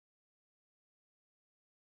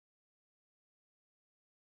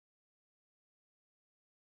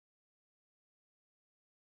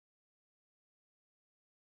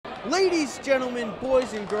Ladies, gentlemen,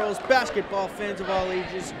 boys and girls, basketball fans of all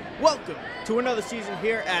ages, welcome to another season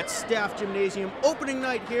here at Staff Gymnasium. Opening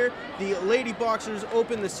night here, the Lady Boxers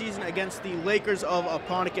open the season against the Lakers of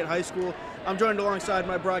Apponequet High School. I'm joined alongside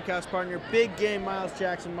my broadcast partner, big game Miles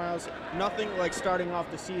Jackson. Miles, nothing like starting off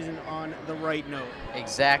the season on the right note.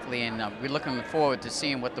 Exactly, and we're looking forward to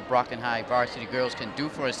seeing what the Brockton High varsity girls can do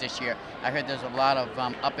for us this year. I heard there's a lot of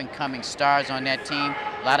up-and-coming stars on that team,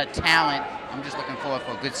 a lot of talent. I'm just looking forward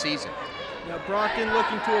for a good season. Now, Brockton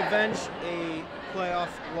looking to avenge a playoff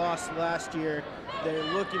loss last year.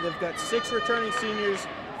 They've got 6 returning seniors,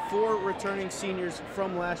 4 returning seniors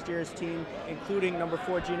from last year's team, including number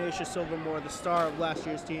 4, Giannacia Silvermore, the star of last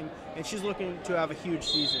year's team, and she's looking to have a huge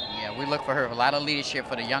season. Yeah, we look for her. A lot of leadership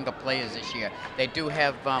for the younger players this year. They do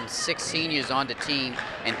have 6 seniors on the team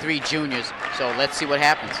and 3 juniors, so let's see what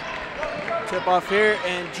happens. Tip off here,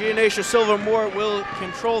 and Giannacia Silvermore will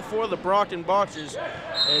control for the Brockton Boxers.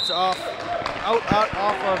 It's off of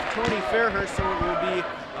Tony Fairhurst, so it will be a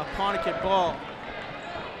Apponequet ball.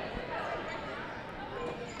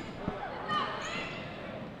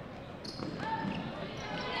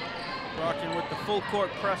 Brockton with the full court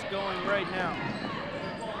press going right now.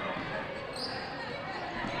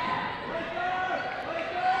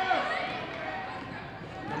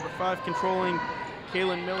 Number 5 controlling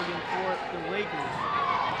Kaylin Milligan for the Lakers.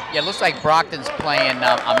 Yeah, it looks like Brockton's playing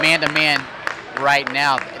a man-to-man right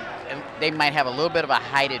now. They might have a little bit of a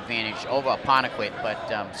height advantage over Apponequet,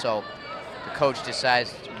 but so the coach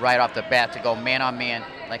decides right off the bat to go man-on-man,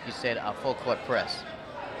 like you said, a full court press.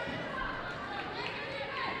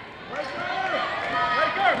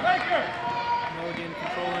 Milligan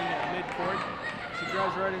controlling at midcourt. She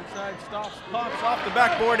drives right inside, stops, pops off the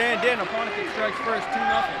backboard and in. Apponequet strikes first,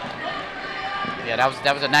 2-0. Yeah,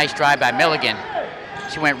 that was a nice drive by Milligan.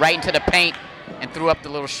 She went right into the paint and threw up the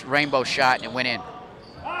little rainbow shot and it went in.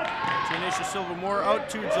 Giannacia Silvermore out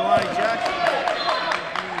to Jelani Jackson.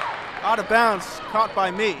 Out of bounds, caught by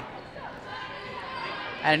me.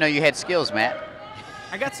 I didn't know you had skills, Matt.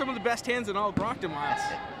 I got some of the best hands in all of Brockton, Miles.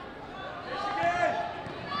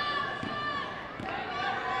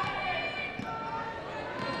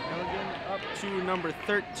 Milligan up to number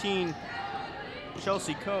 13,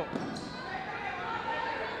 Chelsea Coe.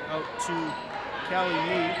 Out to Callie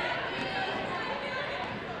Lee.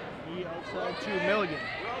 Lee outside to Milligan.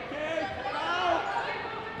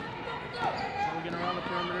 Milligan around the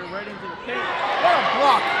perimeter, right into the paint. What a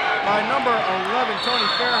block by number 11, Tony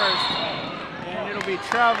Fairhurst. And it'll be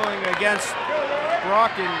traveling against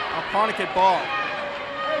Brockton, Apponequet ball.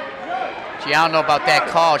 Gee, I don't know about that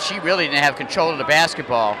call. She really didn't have control of the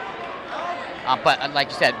basketball. But like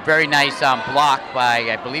you said, very nice block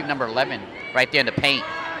by, I believe, number 11, right there in the paint.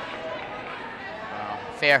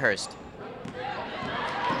 Fairhurst.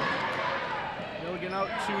 Milligan out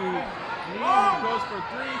to Lee, goes for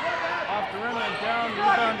 3, off the rim and down,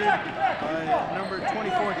 rebounded by number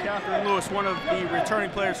 24, Catherine Lewis, one of the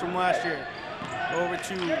returning players from last year. Over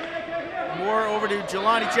to Moore, over to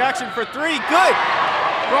Jelani Jackson for 3, good!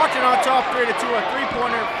 Brockton on top, 3-2, a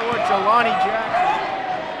 3-pointer for Jelani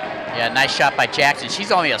Jackson. Yeah, nice shot by Jackson.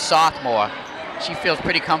 She's only a sophomore. She feels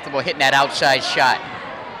pretty comfortable hitting that outside shot.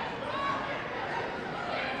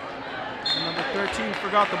 Number 13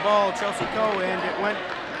 forgot the ball, Chelsea Coe, and it went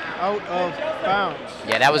out of bounds.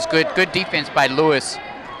 Yeah, that was good defense by Lewis,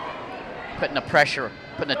 putting the pressure,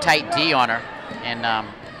 putting a tight D on her, and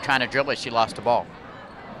trying to dribble it. She lost the ball.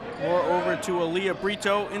 More over to Aaliyah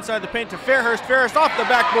Brito, inside the paint to Fairhurst. Fairhurst off the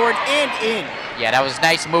backboard and in. Yeah, that was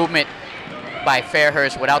nice movement by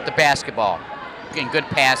Fairhurst without the basketball. And good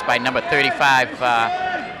pass by number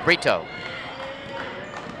 35, Brito.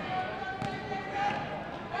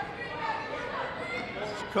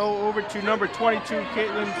 Coe over to number 22,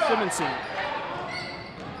 Caitlin Simonson.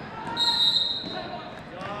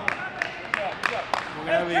 We're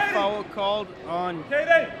going to have a foul called on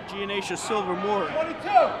Giannacia Silvermore. 22.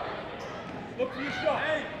 Look for your shot.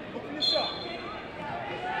 Look for your shot.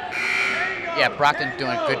 Yeah, Brockton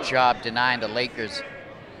doing a good job denying the Lakers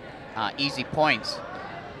easy points.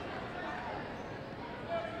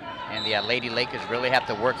 And the Lady Lakers really have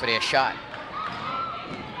to work for their shot.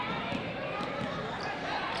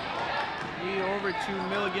 Over to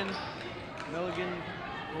Milligan. Milligan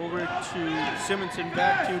over to Simonson,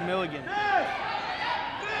 back to Milligan.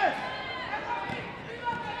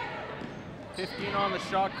 15 on the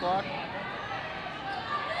shot clock.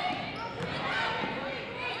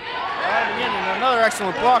 And another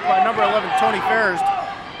excellent block by number 11, Tony Fairhurst.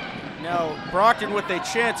 Now Brockton with a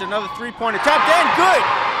chance, another 3-point attempt, and good!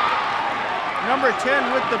 Number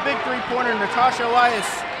 10 with the big 3-pointer, Natasha Elias,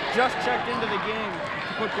 just checked into the game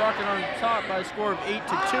to put Brockton on top by a score of 8-2.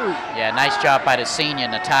 Yeah, nice job by the senior,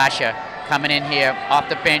 Natasha, coming in here off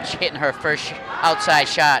the bench, hitting her first outside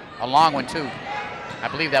shot, a long one too. I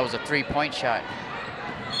believe that was a 3-point shot.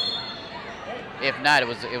 If not, it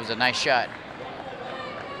was a nice shot.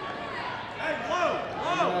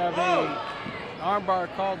 Have a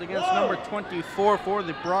armbar called against number 24 for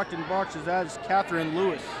the Brockton Boxers. That is Catherine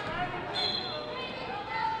Lewis.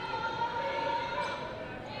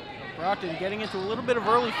 Brockton getting into a little bit of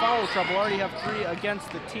early foul trouble. Already have 3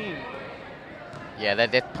 against the team. Yeah,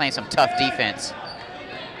 they're playing some tough defense.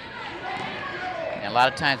 And a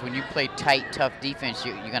lot of times when you play tight, tough defense,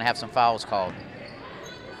 you're going to have some fouls called.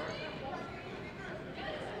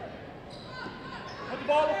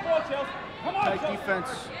 Tight defense,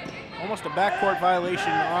 almost a backcourt violation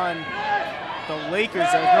on the Lakers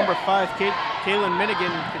as number 5, Kaylin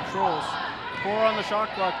Minigan controls. 4 on the shot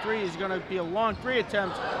clock. 3 is going to be a long 3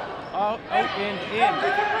 attempt. Out and in.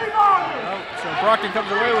 Out. So Brockton comes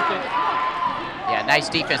away with it. Yeah, nice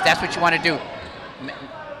defense. That's what you want to do.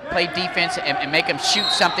 Play defense and make them shoot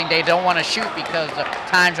something they don't want to shoot because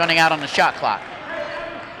time's running out on the shot clock.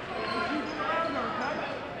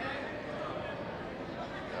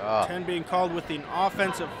 Oh. 10 being called with an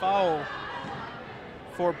offensive foul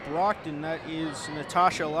for Brockton. That is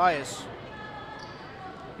Natasha Elias.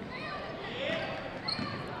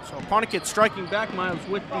 So Apponequet striking back, Miles,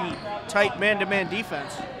 with the tight man-to-man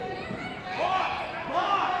defense.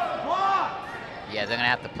 Yeah, they're going to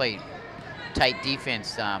have to play tight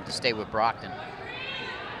defense to stay with Brockton.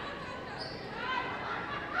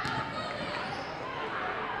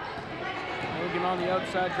 Milligan on the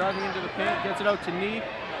outside, driving into the paint, gets it out to Knee.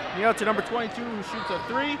 Knee out to number 22, who shoots a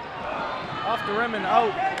 3. Off the rim and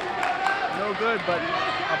out. No good, but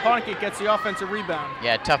Apponequet gets the offensive rebound.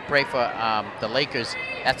 Yeah, tough break for the Lakers.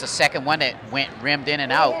 That's the second one that went rimmed in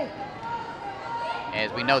and out.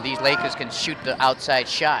 As we know, these Lakers can shoot the outside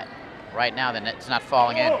shot. Right now, then it's not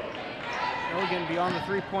falling in. Milligan beyond the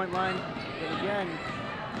 3-point line, but again,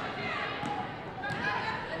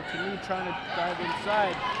 Knee trying to dive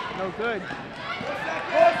inside. No good.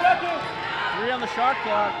 3 on the shot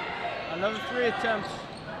clock. Another 3 attempts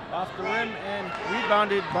off the rim and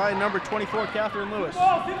rebounded by number 24, Catherine Lewis.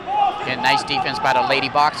 Again, nice defense by the Lady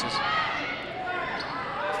Boxers.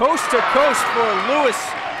 Coast to coast for Lewis.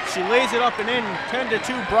 She lays it up and in.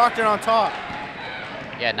 10-2, Brockton on top.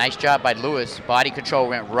 Yeah, nice job by Lewis. Body control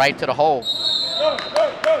went right to the hole.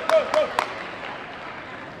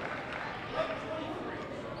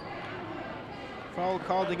 Foul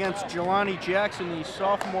called against Jelani Jackson, the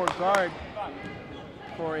sophomore guard,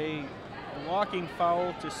 for a blocking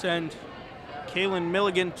foul to send Kaylin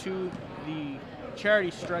Milligan to the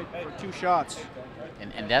charity stripe for 2 shots.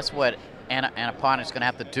 And that's what Apponequet's going to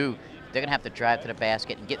have to do. They're going to have to drive to the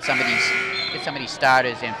basket and get some of these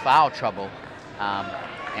starters in foul trouble.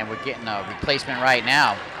 And we're getting a replacement right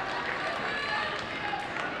now.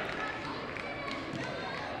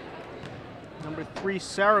 Number 3,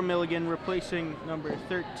 Sarah Milligan, replacing number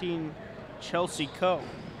 13, Chelsea Coe.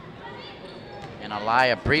 And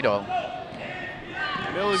Aliyah Brito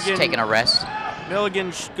is taking a rest.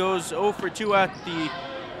 Milligan goes 0 for 2 at the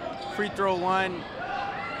free throw line.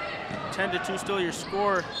 10-2 still your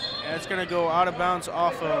score. And it's going to go out of bounds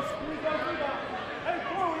off of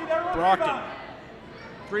Brockton.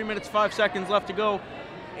 3 minutes, 5 seconds left to go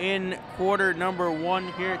in quarter number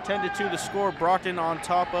 1 here. 10-2 the score. Brockton on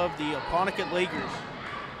top of the Apponequet Lakers.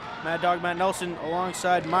 Mad Dog Matt Nelson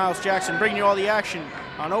alongside Miles Jackson, bringing you all the action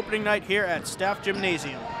on opening night here at Staff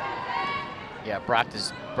Gymnasium. Yeah,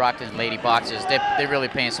 Brockton's Lady Boxers, they're really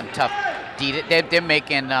playing some tough D. They're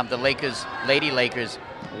making the Lady Lakers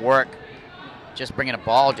work, just bringing the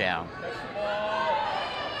ball down.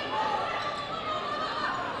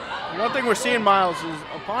 One thing we're seeing, Miles, is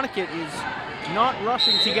Apponequet is not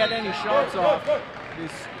rushing to get any shots off.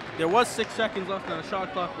 There was 6 seconds left on the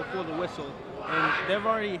shot clock before the whistle, and they've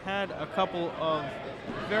already had a couple of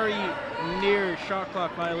very near shot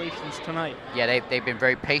clock violations tonight. Yeah, they've been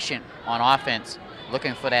very patient on offense,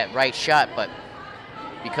 looking for that right shot, but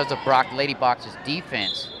because of Lady Boxers'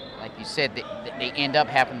 defense, like you said, they end up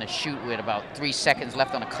having to shoot with about 3 seconds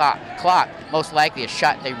left on the clock. Most likely a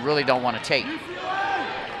shot they really don't want to take.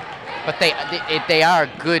 But they are a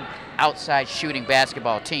good outside shooting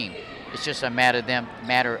basketball team. It's just a matter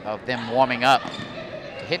of them warming up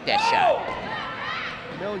to hit that shot.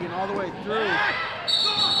 Milligan all the way through.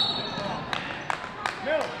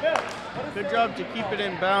 Good job to keep it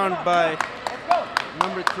in bound by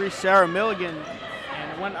number 3, Sarah Milligan,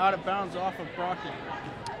 and it went out of bounds off of Brockton.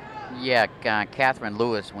 Yeah, Catherine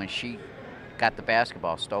Lewis, when she got the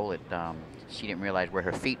basketball, stole it. she didn't realize where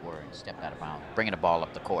her feet were and stepped out of bounds, bringing the ball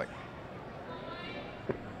up the court.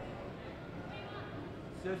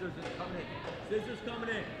 Scissors is coming in. Scissors coming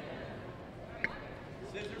in.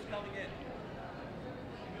 Scissors coming in.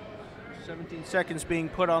 17 seconds being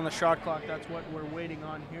put on the shot clock. That's what we're waiting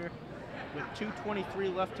on here. With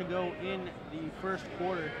 2:23 left to go in the first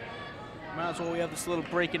quarter. Might as well we have this little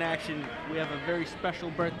break in action. We have a very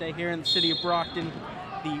special birthday here in the city of Brockton.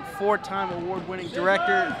 The 4-time award-winning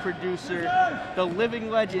director, producer, the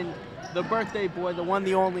living legend, the birthday boy, the one,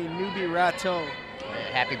 the only, Newbie Ratto.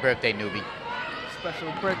 Happy birthday, Newbie.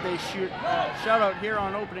 Special birthday shout out here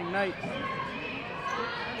on opening night.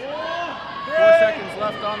 4 seconds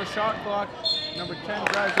left on the shot clock. Number 10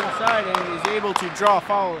 drives inside and is able to draw a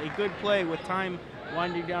foul. A good play with time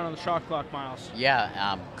winding down on the shot clock, Miles.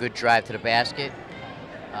 Yeah, good drive to the basket.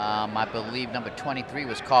 I believe number 23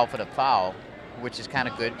 was called for the foul, which is kind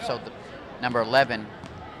of good. So the number 11,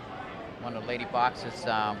 one of the lady boxers,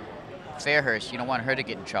 Fairhurst, you don't want her to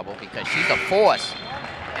get in trouble because she's a force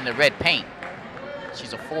in the red paint.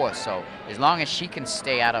 She's a force, so as long as she can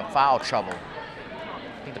stay out of foul trouble,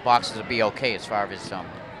 I think the Boxers will be okay as far as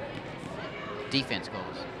defense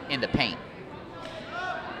goes in the paint.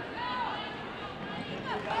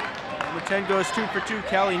 Number 10 goes 2 for 2.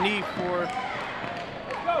 Callie Nee for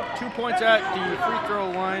 2 points at the free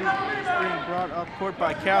throw line. It's being brought up court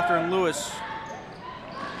by Catherine Lewis.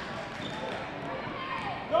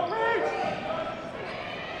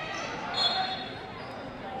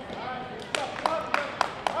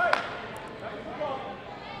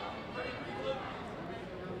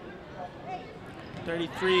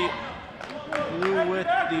 Blue with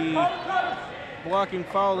the blocking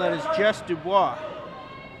foul. That is Jess Dubois.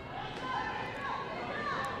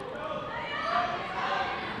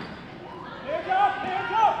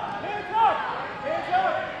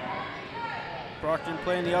 Brockton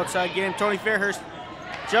playing the outside game. Tony Fairhurst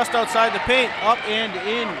just outside the paint, up and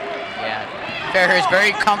in. Yeah, Fairhurst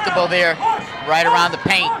very comfortable there, right around the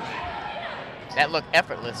paint. That looked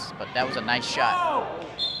effortless, but that was a nice shot.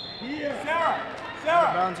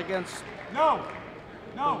 Bounds against the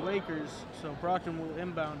Lakers, so Brockton will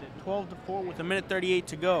inbound it. 12-4 with 1:38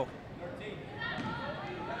 to go.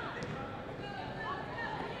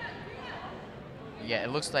 Yeah, it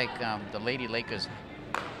looks like the Lady Lakers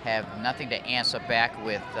have nothing to answer back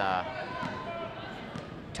with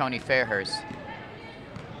Tony Fairhurst.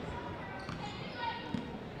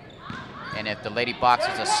 And if the Lady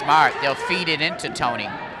Boxers are smart, they'll feed it into Tony.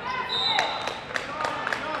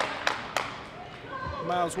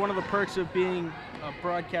 Miles, one of the perks of being a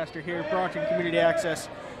broadcaster here at Brockton Community Access,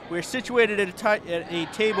 we're situated at a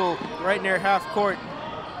table right near half court,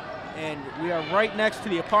 and we are right next to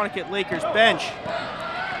the Apponequet Lakers bench.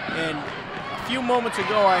 And a few moments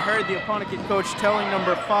ago, I heard the Apponequet coach telling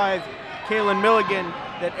number 5, Kaylin Milligan,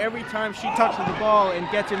 that every time she touches the ball and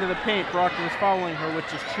gets into the paint, Brockton is following her,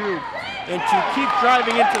 which is true. And to keep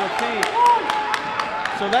driving into the paint.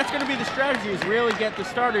 So that's going to be the strategy, is really get the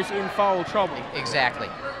starters in foul trouble. Exactly.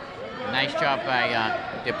 Nice job by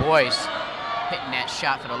Du Bois hitting that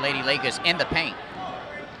shot for the Lady Lakers in the paint.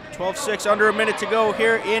 12-6, under a minute to go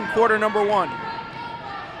here in quarter number 1.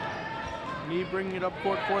 Nee bringing it up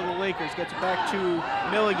court for the Lakers, gets it back to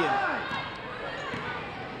Milligan.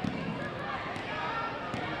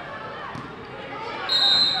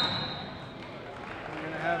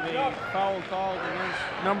 Have a foul called against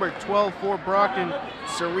number 12 for Brockton,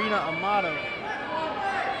 Serena Amato.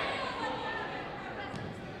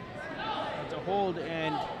 It's a hold,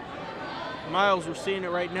 and Miles, we're seeing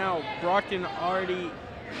it right now. Brockton already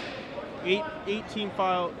 18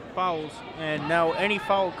 fouls, and now any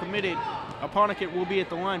foul committed, Apponequet will be at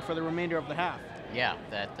the line for the remainder of the half. Yeah,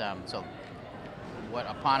 that so what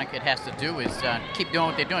Apponequet has to do is keep doing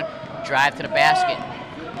what they're doing, drive to the basket,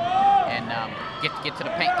 and get to the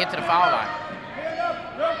paint, get to the foul line.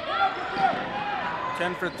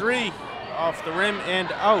 10 for 3, off the rim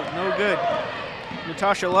and out, no good.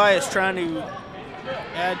 Natasha Elias trying to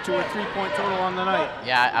add to her 3-point total on the night.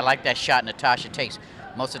 Yeah, I like that shot Natasha takes.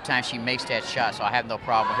 Most of the time she makes that shot, so I have no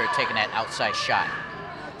problem with her taking that outside shot.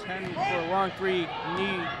 10 for a long 3,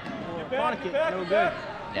 knee for Apponequet, no good.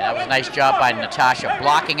 Yeah, that was a nice job by Natasha,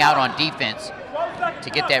 blocking out on defense to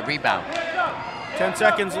get that rebound. 10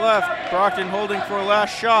 seconds left. Brockton holding for a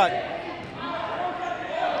last shot.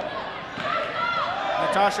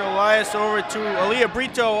 Natasha Elias over to Aaliyah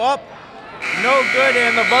Brito, up. No good,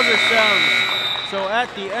 and the buzzer sounds. So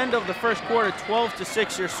at the end of the first quarter,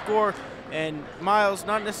 12-6 your score. And Miles,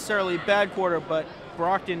 not necessarily a bad quarter, but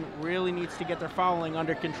Brockton really needs to get their fouling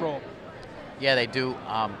under control. Yeah, they do,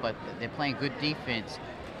 but they're playing good defense,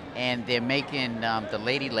 and they're making the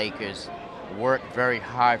Lady Lakers work very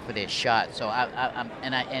hard for their shot. So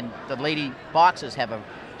and the Lady Boxers have a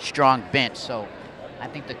strong bench. So I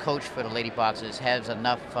think the coach for the Lady Boxers has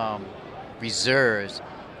enough reserves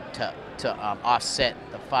to offset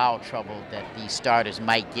the foul trouble that these starters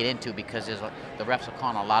might get into, because the refs are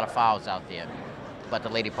calling a lot of fouls out there. But the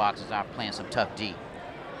Lady Boxers are playing some tough D.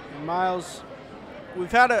 Miles,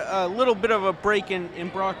 we've had a little bit of a break in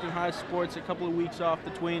Brockton High sports, a couple of weeks off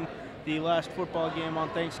between the last football game on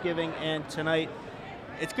Thanksgiving and tonight.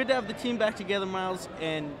 It's good to have the team back together, Miles,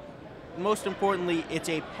 and most importantly, it's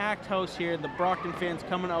a packed house here. The Brockton fans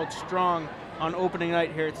coming out strong on opening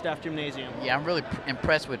night here at Staff Gymnasium. Yeah, I'm really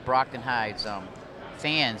impressed with Brockton High's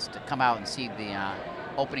fans to come out and see the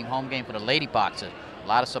opening home game for the Lady Boxers. A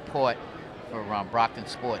lot of support for Brockton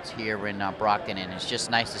sports here in Brockton, and it's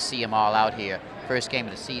just nice to see them all out here. First game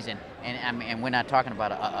of the season, and we're not talking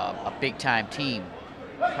about a big-time team.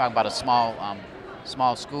 We're talking about a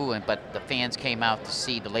small school, but the fans came out to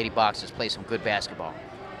see the Lady Boxers play some good basketball.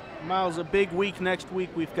 Miles, a big week next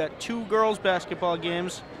week. We've got 2 girls basketball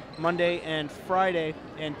games Monday and Friday,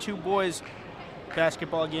 and 2 boys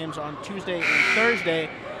basketball games on Tuesday and Thursday.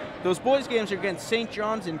 Those boys games are against St.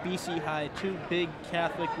 John's and BC High, 2 big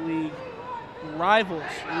Catholic League rivals,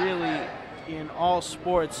 really, in all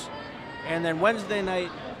sports. And then Wednesday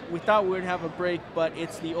night, we thought we would have a break, but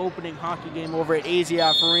it's the opening hockey game over at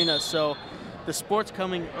AZF Arena. So the sport's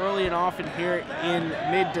coming early and often here in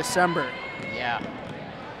mid-December. Yeah,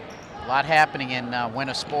 a lot happening in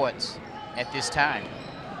winter sports at this time.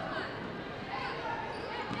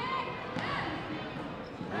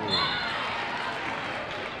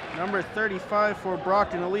 Number 35 for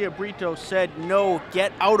Brockton, Aaliyah Brito, said, "No,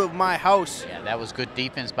 get out of my house." Yeah, that was good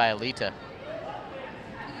defense by Alita.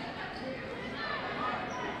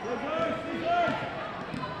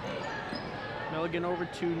 Milligan over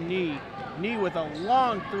to Knee. Knee with a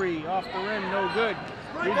long 3 off the rim, no good.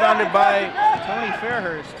 Rebounded by Tony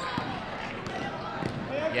Fairhurst.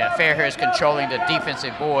 Yeah, Fairhurst controlling the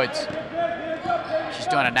defensive boards. She's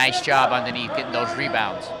doing a nice job underneath getting those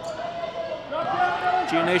rebounds.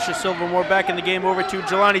 Giannacia Silvermore back in the game over to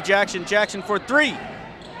Jelani Jackson. Jackson for 3.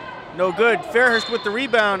 No good. Fairhurst with the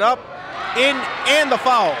rebound, up, in, and the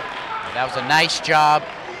foul. Yeah, that was a nice job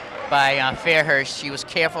by Fairhurst. She was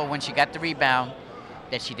careful when she got the rebound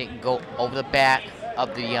that she didn't go over the back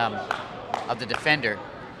of the defender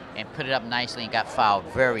and put it up nicely and got fouled.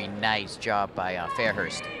 Very nice job by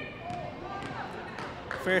Fairhurst.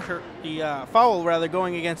 The foul, rather,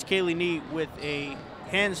 going against Kaylee Knee with a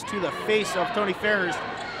hands to the face of Tony Fairhurst.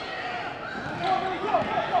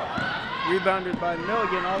 Rebounded by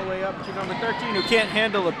Milligan all the way up to number 13, who can't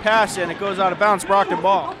handle the pass, and it goes out of bounds. Brockton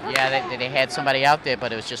ball. Yeah, they had somebody out there,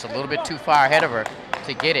 but it was just a little bit too far ahead of her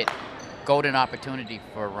to get it. Golden opportunity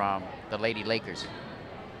for the Lady Lakers.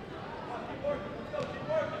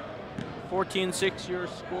 14-6 your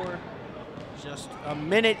score. Just a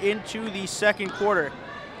minute into the second quarter.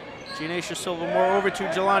 Giannacia Silvermore over to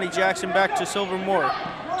Jelani Jackson, back to Silvermore.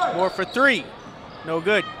 Moore for 3. No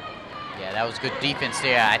good. Yeah, that was good defense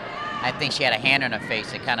there. I think she had a hand on her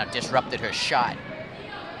face. It kind of disrupted her shot.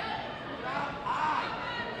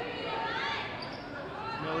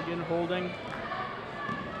 Milligan holding.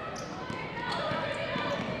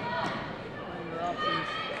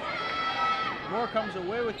 Moore comes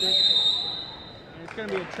away with it. And it's going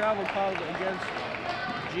to be a travel call against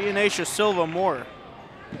Giannacia Silvermore.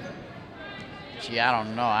 Gee, I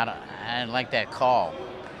don't know. I didn't like that call.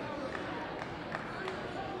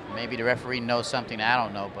 Maybe the referee knows something I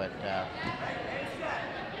don't know, but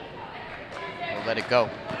we'll let it go.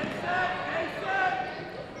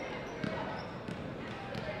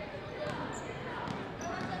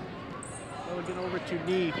 Milligan over to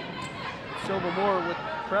Knee. Silvermore with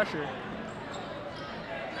pressure.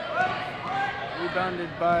 Rebounded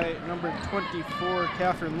by number 24,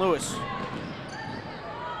 Catherine Lewis.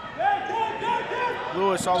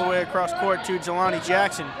 Lewis all the way across court to Jelani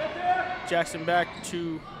Jackson. Jackson back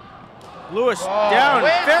to Lewis. Down.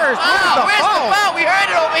 Ferris with the foul. We heard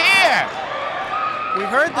it over here. We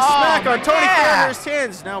heard the smack on Tony Fairhurst's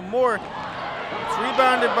hands. Now Moore. It's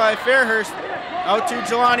rebounded by Fairhurst. Out to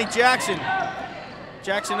Jelani Jackson.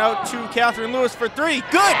 Jackson out to Catherine Lewis for 3.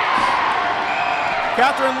 Good.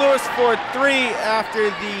 Catherine Lewis for 3 after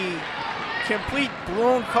the complete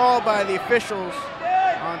blown call by the officials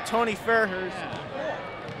on Tony Fairhurst.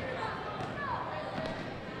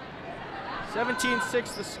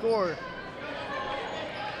 17-6 the score.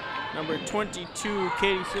 Number 22,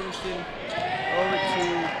 Katie Simonson, over to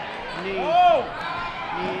Knee.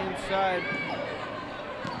 Knee inside.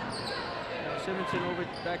 Now Simonson over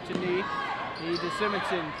back to Knee. Knee to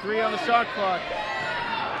Simonson. 3 on the shot clock.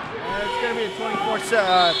 And it's going to be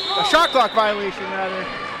a shot clock violation, rather,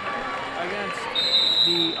 against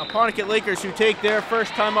the Apponequet Lakers, who take their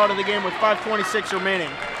first time out of the game with 5:26 remaining.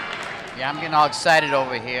 Yeah, I'm getting all excited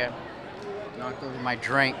over here. Knocked over my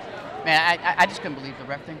drink. Man, I just couldn't believe the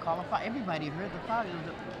ref didn't call a foul. Everybody heard the foul. It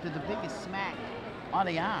was the biggest smack on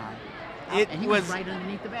the arm. And he was right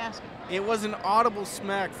underneath the basket. It was an audible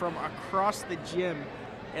smack from across the gym,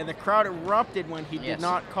 and the crowd erupted when he did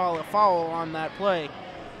not call a foul on that play.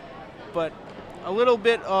 But a little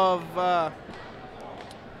bit of I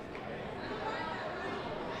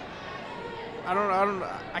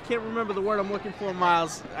can't remember the word I'm looking for,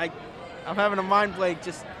 Miles. I'm having a mind blank,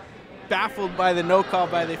 just baffled by the no call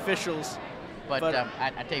by the officials. But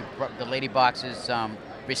I tell you, the Lady Boxers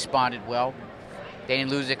responded well. They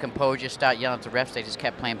didn't lose their composure, start yelling at the refs. They just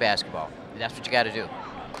kept playing basketball. That's what you got to do.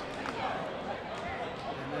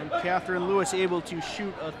 And then Catherine Lewis able to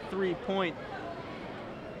shoot a 3-point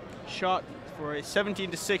shot for a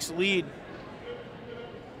 17-6 lead.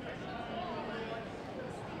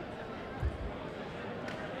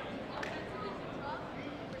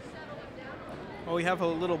 Well, we have a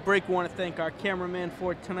little break. We want to thank our cameraman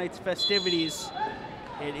for tonight's festivities.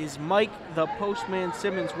 It is Mike the Postman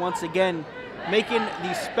Simmons once again making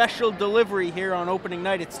the special delivery here on opening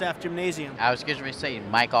night at Staff Gymnasium. I was going to say,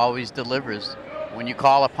 Mike always delivers. When you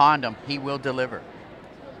call upon him, he will deliver.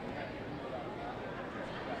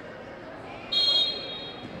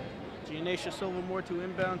 Giannacia Silvermore to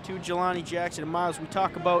inbound to Jelani Jackson. And Miles, we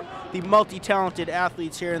talk about the multi-talented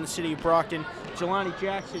athletes here in the city of Brockton. Jelani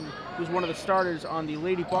Jackson, who's one of the starters on the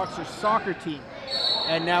Lady Boxers soccer team.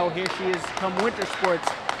 And now here she is come winter sports,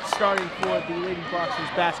 starting for the Lady Boxers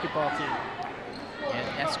basketball team. Yeah,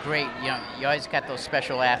 that's great. You know, you always got those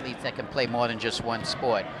special athletes that can play more than just one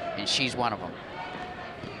sport, and she's one of them.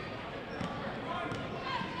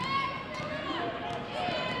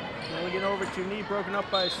 Milligan over to knee, broken up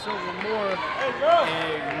by Silvermore,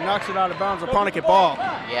 and knocks it out of bounds. Apponequet ball.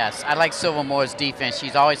 Yes, I like Silvermore's defense.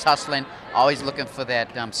 She's always hustling, always looking for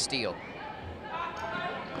that steal.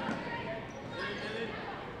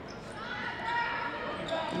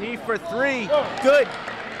 Knee for 3, good.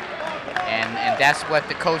 And that's what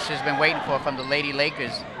the coach has been waiting for from the Lady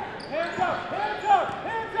Lakers.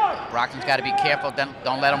 Brockton's got to be careful.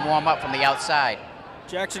 Don't let them warm up from the outside.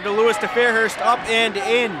 Jackson to Lewis to Fairhurst, up and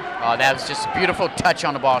in. Oh, that was just a beautiful touch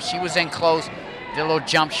on the ball. She was in close, did a little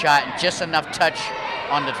jump shot, and just enough touch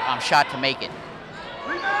on the shot to make it.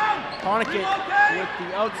 Apponequet with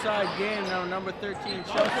the outside gain, now number 13,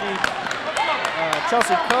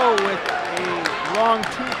 Chelsea Coe with a long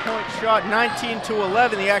 2-point shot,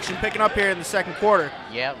 19-11. The action picking up here in the second quarter.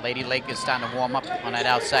 Yeah, Lady Lakers starting to warm up on that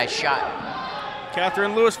outside shot.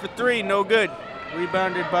 Catherine Lewis for 3, no good.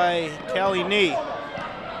 Rebounded by Callie Nee.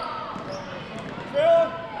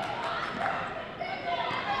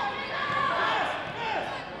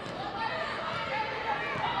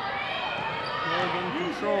 Milligan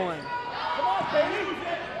controlling.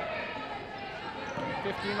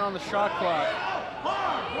 15 on the shot clock.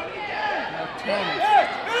 Now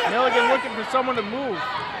 10. Milligan looking for someone to move.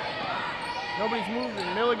 Nobody's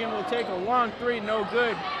moving. Milligan will take a long 3, no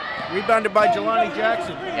good. Rebounded by Jelani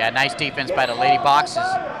Jackson. Yeah, nice defense by the Lady Boxers.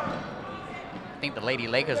 I think the Lady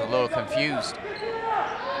Lakers are a little confused.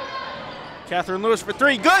 Catherine Lewis for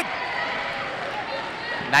 3, good!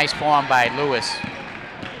 Nice form by Lewis.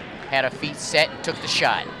 Had her feet set and took the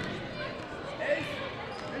shot.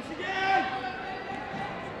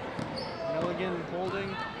 Milligan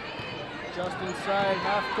holding just inside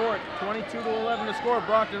half court. 22-11 to score.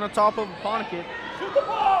 Brockton on top of Apponequet. Shoot the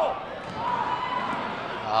ball!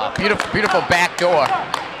 Beautiful backdoor.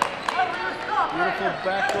 Beautiful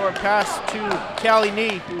backdoor pass to Callie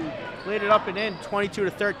Nee, who laid it up and in.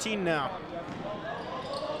 22-13 now.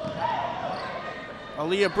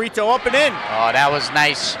 Aaliyah Brito up and in. Oh, that was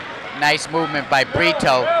nice. Nice movement by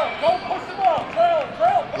Brito.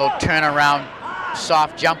 Little turnaround,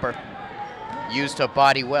 soft jumper. Used her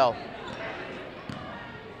body well.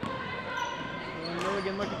 And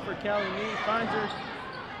Milligan looking for Callie Nee, finds her.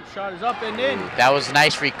 The shot is up and in. That was a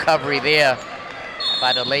nice recovery there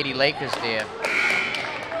by the Lady Lakers there.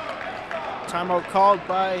 Timeout called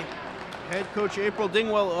by head coach April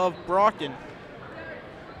Dingwell of Brockton.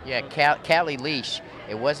 Yeah, Callie Leash,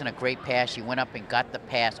 it wasn't a great pass. She went up and got the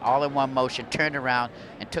pass all in one motion, turned around,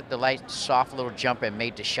 and took the light, soft little jumper and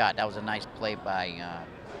made the shot. That was a nice play by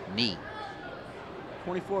Nee.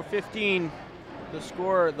 24-15, the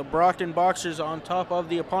score. The Brockton Boxers on top of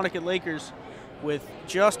the Apponequet Lakers with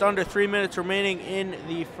just under 3 minutes remaining in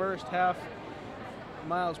the first half.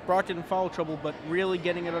 Miles, Brockton in foul trouble, but really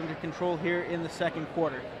getting it under control here in the second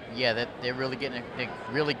quarter. Yeah, they're really getting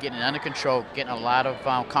it under control, getting a lot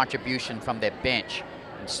of contribution from their bench,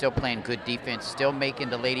 and still playing good defense, still making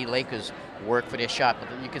the Lady Lakers work for their shot. But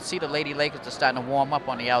you can see the Lady Lakers are starting to warm up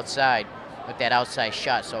on the outside with that outside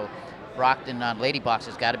shot. So Brockton Lady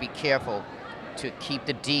Boxers got to be careful to keep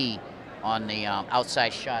the D on the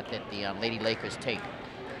outside shot that the Lady Lakers take.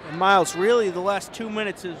 And Miles, really the last 2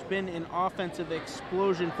 minutes has been an offensive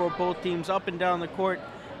explosion for both teams up and down the court.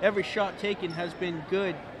 Every shot taken has been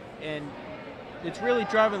good, and it's really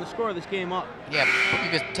driving the score of this game up. Yeah,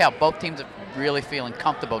 you can tell both teams are really feeling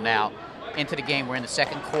comfortable now into the game. We're in the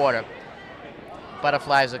second quarter.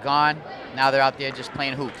 Butterflies are gone. Now they're out there just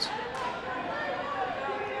playing hoops.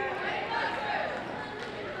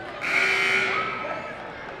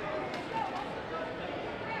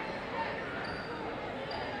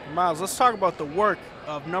 Miles, let's talk about the work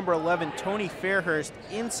of number 11, Tony Fairhurst,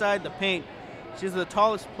 inside the paint. She's the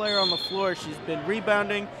tallest player on the floor. She's been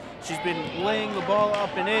rebounding. She's been laying the ball up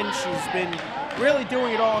and in. She's been really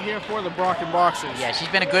doing it all here for the Brockton Boxers. Yeah, she's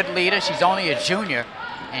been a good leader. She's only a junior,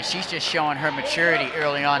 and she's just showing her maturity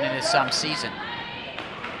early on in this season.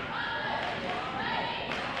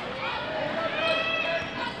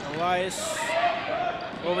 Elias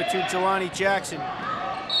over to Jelani Jackson.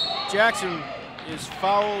 Jackson is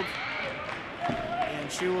fouled,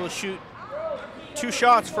 and she will shoot 2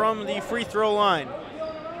 shots from the free throw line.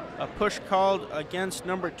 A push called against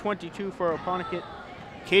number 22 for Apponequet,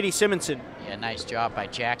 Katie Simonson. Yeah, nice job by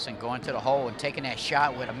Jackson going to the hole and taking that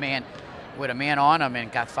shot with a man on him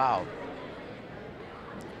and got fouled.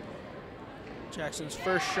 Jackson's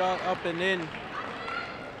first shot up and in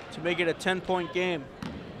to make it a 10-point game.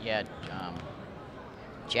 Yeah,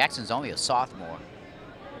 Jackson's only a sophomore.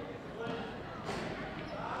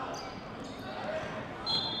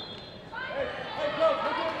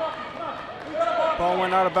 Ball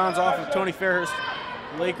went out of bounds off of Tony Fairhurst.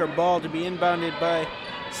 Laker ball to be inbounded by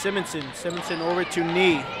Simonson. Simonson over to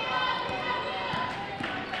Knee.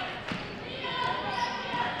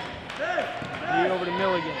 Knee over to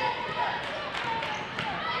Milligan.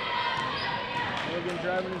 Milligan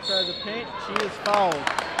driving inside the paint. She is fouled.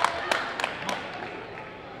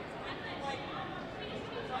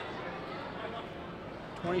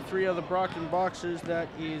 .23 of the Brockton Boxers. That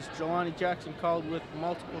is Jelani Jackson called with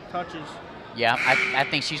multiple touches. Yeah, I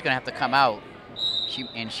think she's going to have to come out. She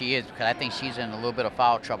is, because I think she's in a little bit of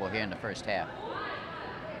foul trouble here in the first half.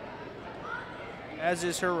 As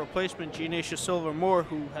is her replacement, Giannacia Silver-Moore,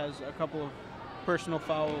 who has a couple of personal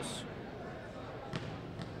fouls.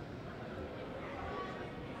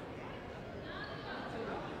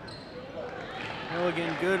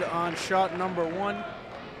 Milligan good on shot number 1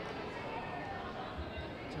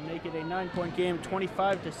 to make it a 9-point game,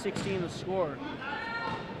 25-16 the score.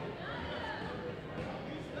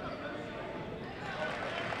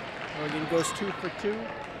 Milligan goes 2 for 2.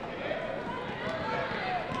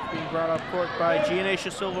 Being brought up court by Giannacia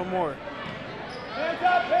Silver-Moore.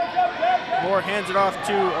 Moore hands it off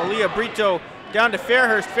to Aaliyah Brito. Down to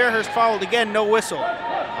Fairhurst. Fairhurst fouled again, no whistle.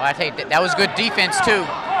 Well, I think that was good defense too.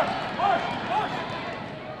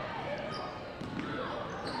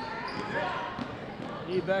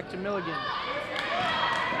 Knee back to Milligan.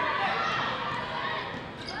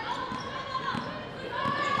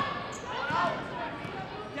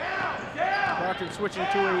 Brockton switching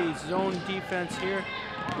to a zone defense here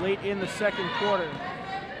late in the second quarter.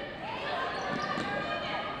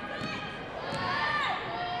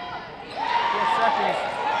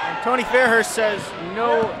 And Tony Fairhurst says,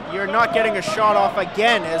 no, you're not getting a shot off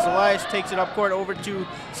again, as Elias takes it up court over to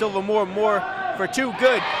Silver-Moore. Moore for 2,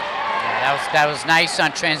 good. Yeah, that was nice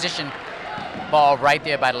on transition ball right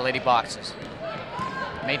there by the Lady Boxers.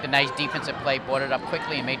 Made the nice defensive play, brought it up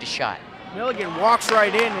quickly, and made the shot. Milligan walks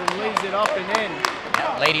right in and lays it up and in.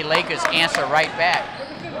 Yeah, Lady Lakers answer right back.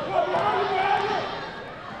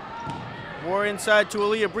 Moore inside to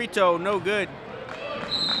Aaliyah Brito, no good.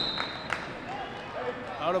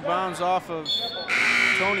 Out of bounds off of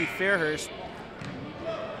Tony Fairhurst.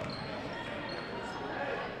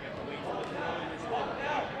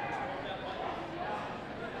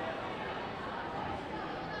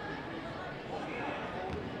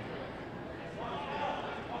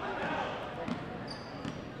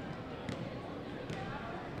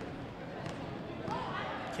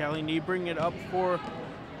 Callie Knee bringing it up for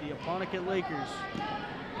the Apponequet Lakers.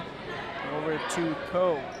 Over to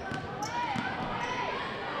Coe.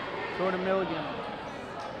 Coe to Milligan.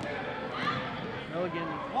 Milligan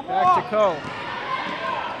back to Coe.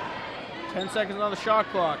 10 seconds on the shot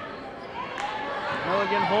clock.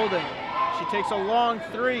 Milligan holding. She takes a long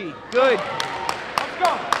 3. Good.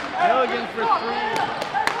 Milligan for 3.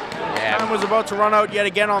 Yeah. Time was about to run out yet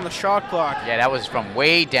again on the shot clock. Yeah, that was from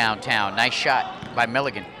way downtown. Nice shot by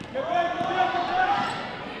Milligan.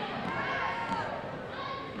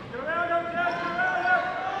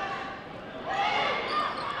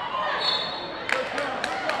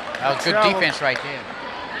 That was good defense right there.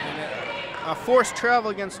 A forced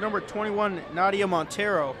travel against number 21, Nadia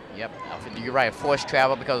Montero. Yep, you're right, forced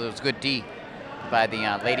travel because it was good D by the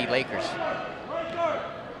Lady Lakers.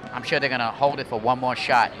 I'm sure they're going to hold it for one more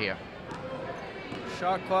shot here.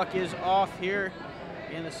 Shot clock is off here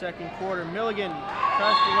in the second quarter. Milligan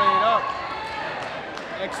tries to lay it up.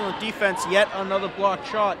 Excellent defense, yet another blocked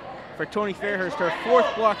shot for Tony Fairhurst, her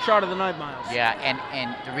 4th blocked shot of the night, Miles. Yeah,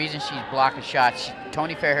 and the reason she's blocking shots,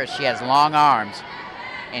 Tony Fairhurst, she has long arms,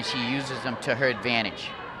 and she uses them to her advantage.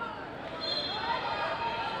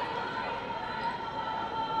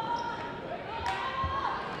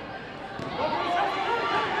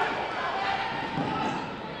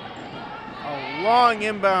 A long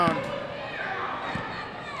inbound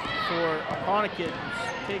for Apponequet.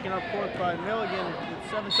 Taken up court by Milligan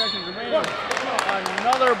with 7 seconds remaining.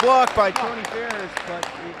 Another block by Tony Fairhurst, but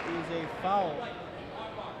it is a foul.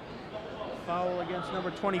 Foul against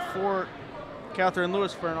number 24, Catherine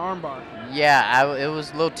Lewis, for an armbar. Yeah, it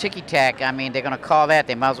was a little ticky-tack. I mean, they're going to call that.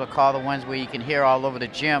 They might as well call the ones where you can hear all over the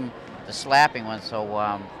gym, the slapping ones. So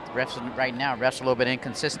refs right now, refs a little bit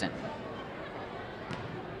inconsistent.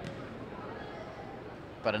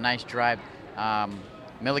 But a nice drive.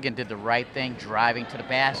 Milligan did the right thing, driving to the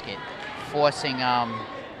basket, forcing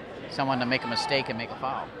someone to make a mistake and make a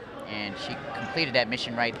foul. And she completed that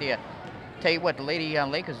mission right there. Tell you what, the Lady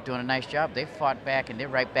Lakers are doing a nice job. They fought back, and they're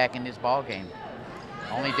right back in this ball game.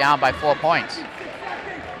 Only down by 4 points.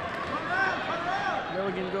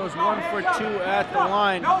 Milligan goes 1 for 2 at the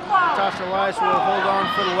line. Natasha Elias will hold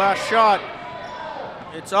on for the last shot.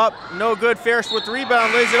 It's up, no good. Fairhurst with the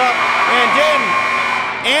rebound, lays it up, and in,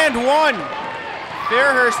 and one.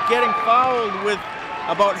 Fairhurst getting fouled with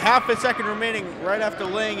about half a second remaining right after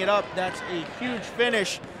laying it up. That's a huge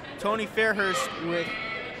finish. Tony Fairhurst with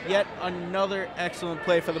yet another excellent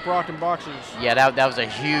play for the Brockton Boxers. Yeah, that was a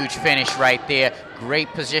huge finish right there. Great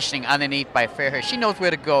positioning underneath by Fairhurst. She knows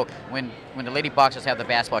where to go when the Lady Boxers have the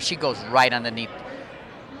basketball. She goes right underneath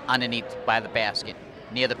by the basket,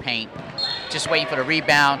 near the paint, just waiting for the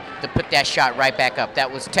rebound to put that shot right back up.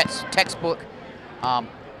 That was textbook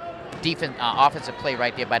defense, offensive play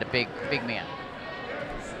right there by the big man.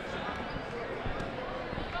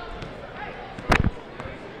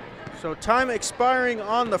 So time expiring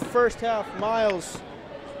on the first half. Miles,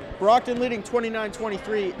 Brockton leading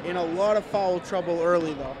 29-23, in a lot of foul trouble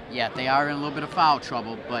early though. Yeah, they are in a little bit of foul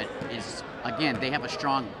trouble, but again, they have a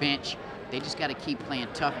strong bench. They just got to keep playing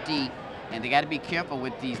tough D, and they got to be careful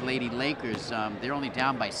with these Lady Lakers. They're only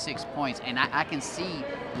down by 6 points, and I can see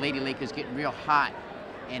Lady Lakers getting real hot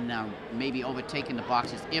and maybe overtaking the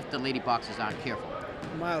Boxers if the Lady Boxers aren't careful.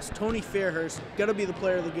 Miles, Tony Fairhurst, got to be the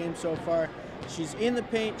player of the game so far. She's in the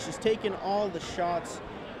paint, she's taking all the shots,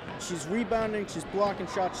 she's rebounding, she's blocking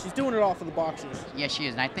shots, she's doing it all for the Boxers. Yeah, she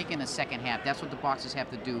is, and I think in the second half, that's what the Boxers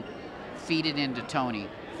have to do, feed it into Tony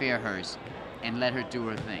Fairhurst and let her do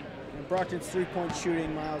her thing. And Brockton's three-point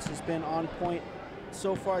shooting, Miles, has been on point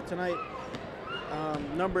so far tonight.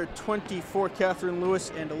 Number 24, Catherine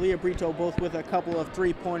Lewis, and Aaliyah Brito both with a couple of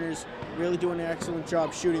three-pointers, really doing an excellent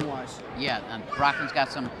job shooting-wise. Yeah, and Brockton's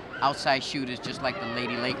got some outside shooters, just like the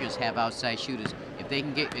Lady Lakers have outside shooters. If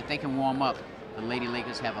they can warm up, the Lady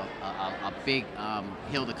Lakers have a big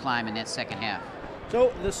hill to climb in that second half.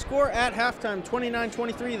 So the score at halftime,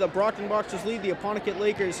 29-23, the Brockton Boxers lead the Apponequet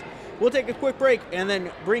Lakers. We'll take a quick break and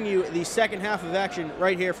then bring you the second half of action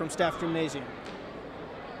right here from Staff Gymnasium.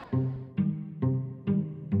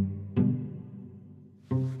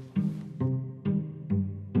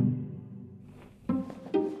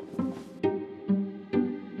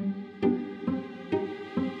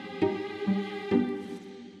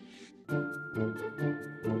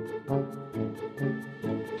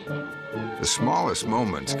 The smallest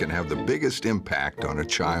moments can have the biggest impact on a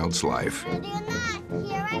child's life.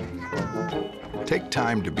 Take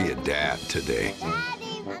time to be a dad today.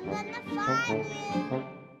 Daddy, I'm gonna find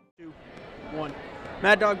you. 2-1.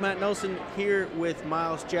 Mad Dog Matt Nelson here with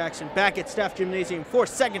Miles Jackson back at Staff Gymnasium for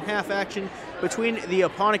second half action between the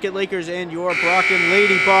Apponequet Lakers and your Brockton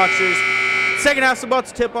Lady Boxers. Second half's about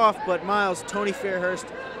to tip off, but Miles, Tony Fairhurst,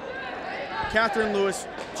 Catherine Lewis,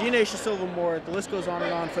 Giannacia Silva-Moore, the list goes on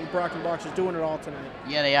and on for the Brockton Boxers, doing it all tonight.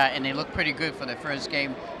 Yeah, they are, and they look pretty good for their first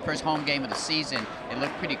home game of the season. They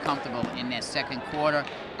look pretty comfortable in that second quarter.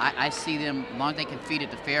 I see them, as long as they can feed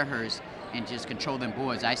it to Fairhurst, and just control them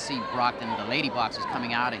boards. I see Brockton, the Lady Boxers,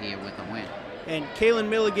 coming out of here with a win. And Kaylin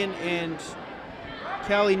Milligan and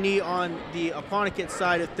Callie Nee on the Apponequet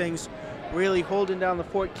side of things really holding down the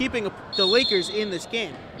fort, keeping the Lakers in this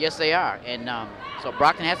game. Yes, they are. And so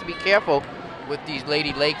Brockton has to be careful with these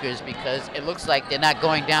Lady Lakers because it looks like they're not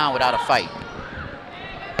going down without a fight.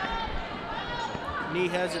 Nee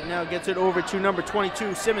has it now, gets it over to number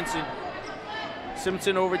 22, Simonson.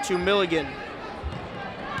 Simonson over to Milligan.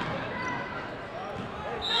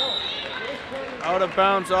 Out of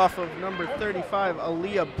bounds off of number 35,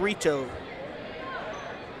 Aaliyah Brito.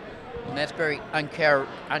 And that's very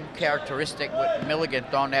uncharacteristic with Milligan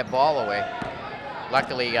throwing that ball away.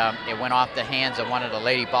 Luckily, it went off the hands of one of the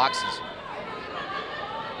Lady Boxers.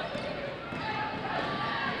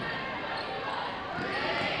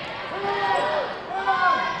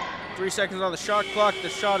 Three seconds on the shot clock. The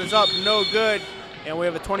shot is up, no good. And we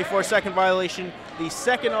have a 24-second violation. The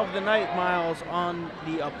second of the night, Miles, on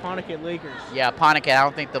the Apponequet Lakers. Yeah, Apponequet, I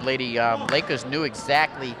don't think the Lady Lakers knew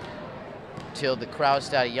exactly till the crowd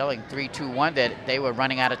started yelling 3, 2, 1 that they were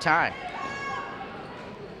running out of time.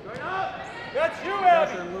 That's you,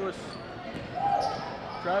 Catherine Lewis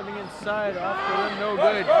driving inside, off the rim, no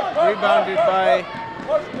good. Rebounded by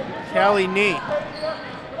Callie Nee.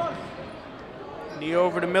 Nee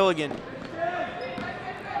over to Milligan.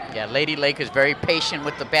 Yeah, Lady Lakers very patient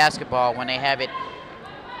with the basketball when they have it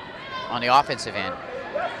on the offensive end.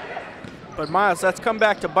 But Miles, that's come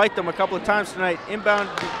back to bite them a couple of times tonight. Inbound,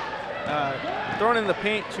 thrown in the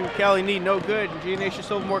paint to Callie Nee, no good. And Giannacia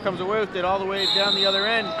Silvermore comes away with it all the way down the other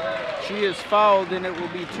end. She is fouled, and it will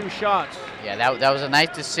be 2 shots. Yeah, that was a nice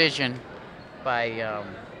decision by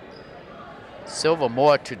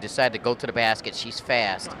Silvermore to decide to go to the basket. She's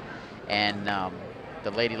fast, and the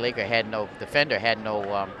Lady Laker defender had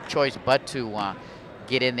no choice but to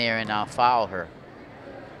get in there and foul her.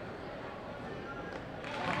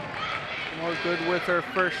 More good with her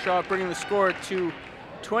first shot, bringing the score to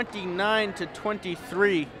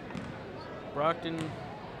 29-23. Brockton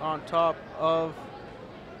on top of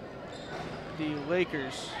the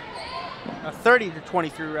Lakers.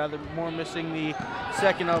 30-23 rather, Moore missing the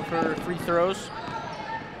second of her free throws.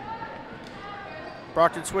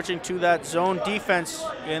 Brockton switching to that zone defense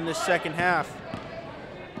in the second half.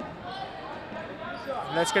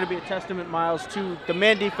 And that's going to be a testament, Miles, to the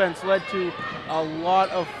man defense led to a lot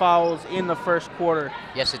of fouls in the first quarter.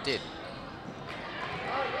 Yes, it did.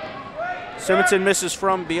 Simonson misses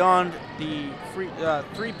from beyond the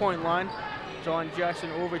three-point line. John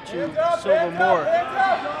Jackson over to Silva Moore.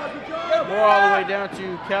 Moore all the way down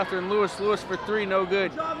to Catherine Lewis. Lewis for 3, no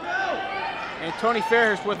good. And Tony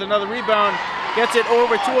Fairhurst with another rebound. Gets it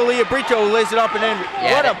over to Aaliyah Brito, who lays it up and in.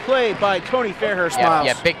 Yeah, what a play by Tony Fairhurst, yeah, Miles.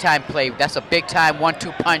 Yeah, big time play. That's a big time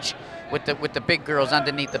 1-2 punch with the big girls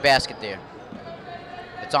underneath the basket there.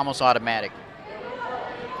 It's almost automatic.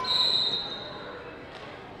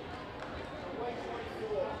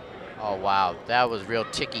 Oh wow, that was real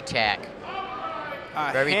ticky-tack.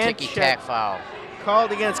 Very ticky-tack foul.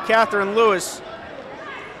 Called against Catherine Lewis.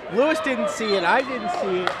 Lewis didn't see it. I didn't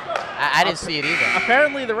see it. I didn't see it either.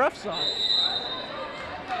 Apparently the ref saw it.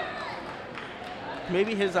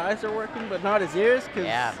 Maybe his eyes are working, but not his ears, because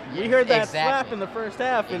you heard that slap in the first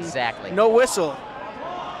half and no whistle.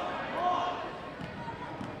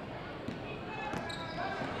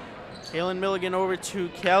 Kaylin Milligan over to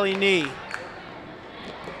Callie Nee.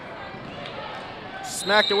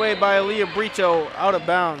 Smacked away by Aaliyah Brito, out of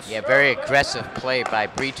bounds. Yeah, very aggressive play by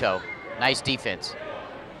Brito. Nice defense.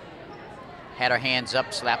 Had her hands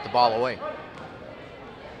up, slapped the ball away.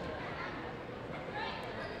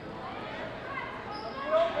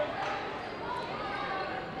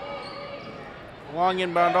 Long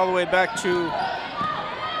inbound all the way back to the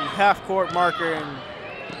half-court marker, and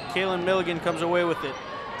Kaylin Milligan comes away with it.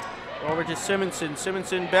 Over to Simonson.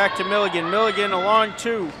 Simonson back to Milligan. Milligan along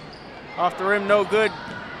 2. Off the rim, no good.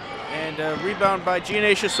 And a rebound by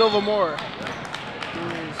Giannacia Silvermore, who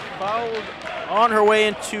is fouled on her way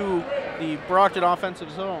into the Brockton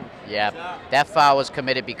offensive zone. Yeah, that foul was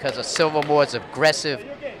committed because of Silvermore's aggressive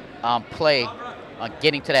play on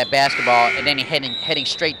getting to that basketball and then heading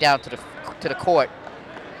straight down to the court.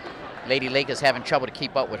 Lady Lakers having trouble to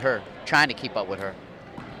keep up with her, trying to keep up with her.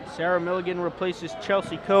 Sarah Milligan replaces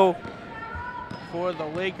Chelsea Coe for the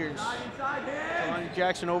Lakers. Jelani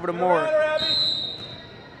Jackson over to Moore.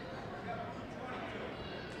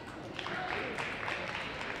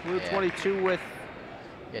 Blue 22 with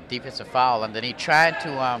defensive foul underneath, trying to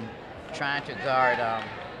guard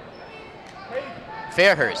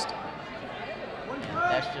Fairhurst.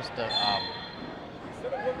 That's just the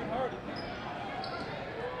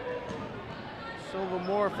Silva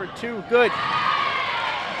Moore for 2, good.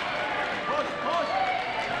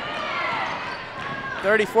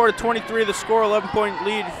 34-23 the score, 11-point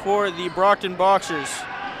lead for the Brockton Boxers.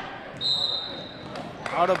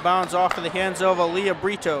 Out of bounds off of the hands of Aaliyah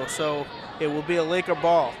Brito, so it will be a Laker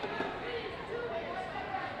ball.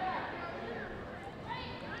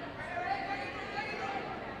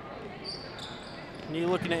 Knee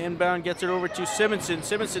looking to inbound, gets it over to Simonson.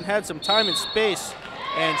 Simonson had some time and space,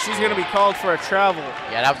 and she's going to be called for a travel.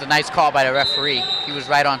 Yeah, that was a nice call by the referee. He was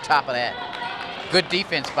right on top of that. Good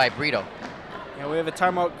defense by Brito. And we have a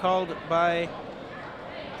timeout called by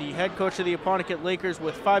the head coach of the Apponequet Lakers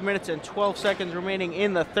with 5 minutes and 12 seconds remaining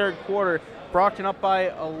in the third quarter. Brockton up by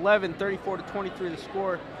 11, 34-23 the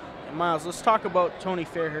score. And Miles, let's talk about Tony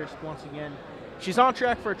Fairhurst once again. She's on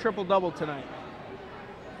track for a triple-double tonight,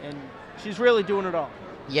 and she's really doing it all.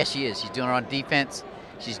 Yes, she is. She's doing it on defense.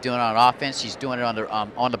 She's doing it on offense. She's doing it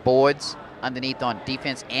on the boards underneath on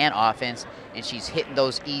defense and offense, and she's hitting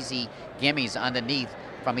those easy gimmies underneath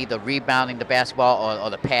from either rebounding the basketball or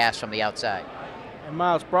the pass from the outside. And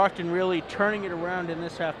Miles, Brockton really turning it around in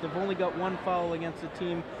this half. They've only got 1 foul against the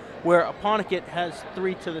team, where Apponequet has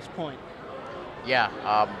 3 to this point. Yeah,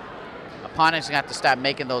 Apponequet's going to have to start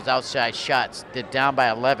making those outside shots. They're down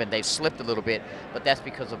by 11. They've slipped a little bit, but that's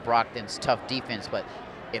because of Brockton's tough defense. But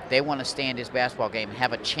if they want to stay in this basketball game and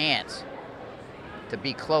have a chance to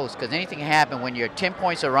be close, because anything can happen when you're 10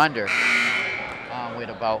 points or under with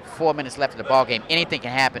about 4 minutes left of the ball game. Anything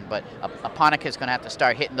can happen, but Apponequet's going to have to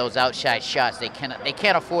start hitting those outside shots. They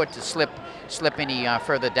can't afford to slip any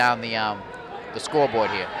further down the scoreboard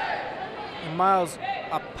here. And Miles,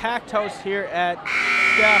 a packed house here at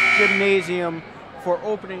Staff Gymnasium for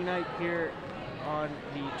opening night here on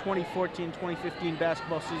the 2014-2015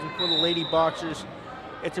 basketball season for the Lady Boxers.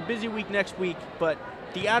 It's a busy week next week, but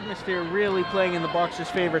the atmosphere really playing in the Boxers'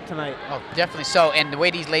 favor tonight. Oh, definitely so. And the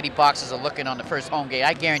way these Lady Boxers are looking on the first home game,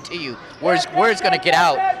 I guarantee you, word's going to get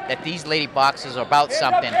out that these Lady Boxers are about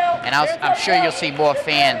something. And I'm sure you'll see more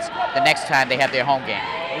fans the next time they have their home game.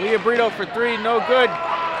 Aaliyah Brito for 3, no good.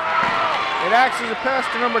 It acts as a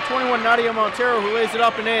pass to number 21, Nadia Montero, who lays it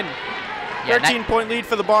up and in. 13-point lead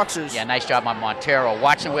for the Boxers. Yeah, nice job on Montero.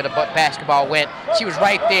 Watching where the basketball went, she was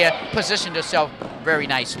right there, positioned herself very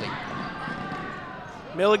nicely.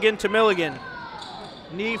 Milligan to Milligan.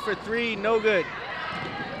 Knee for 3, no good.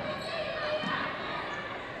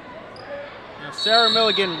 Now Sarah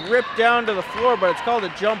Milligan ripped down to the floor, but it's called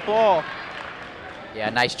a jump ball. Yeah,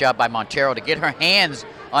 nice job by Montero to get her hands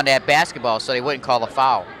on that basketball so they wouldn't call a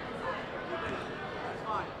foul.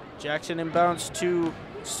 Jackson inbounds to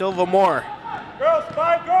Silva Moore. Girls,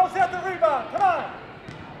 5 girls have the rebound. Come on.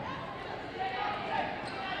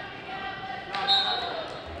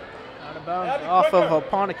 Out of bounds, Abby, off quicker. Of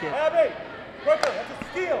Apponequet. Abby, quicker, that's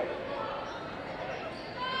a steal.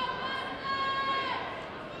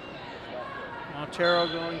 Montero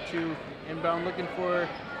going to inbound, looking for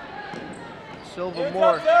Silva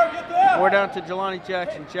Moore. Moore down to Jelani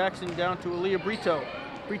Jackson. Jackson down to Aaliyah Brito.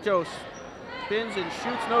 Brito spins and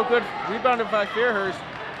shoots, no good. Rebounded by Fairhurst.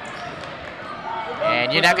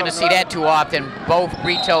 And you're not going to see that too often. Both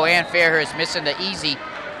Brito and Fairhurst missing the easy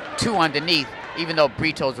 2 underneath, even though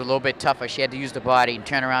Brito's a little bit tougher. She had to use the body and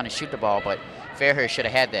turn around and shoot the ball, but Fairhurst should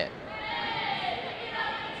have had that.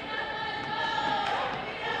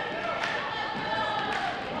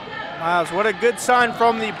 Miles, what a good sign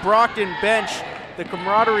from the Brockton bench. The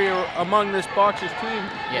camaraderie among this Boxers team.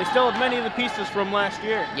 Yeah. They still have many of the pieces from last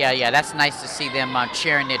year. Yeah, that's nice to see them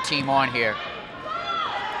cheering their team on here.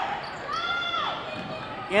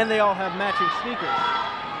 And they all have matching sneakers.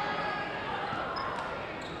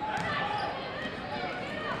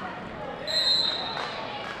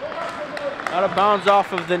 Out of bounds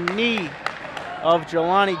off of the knee of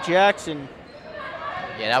Jelani Jackson.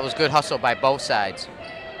 Yeah, that was good hustle by both sides.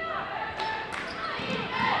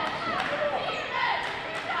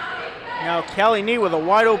 Now Kelly Nee with a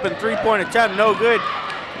wide open 3-point attempt, no good.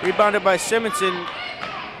 Rebounded by Simonson.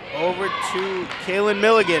 Over to Kaylin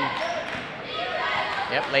Milligan.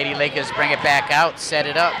 Yep, Lady Lakers bring it back out, set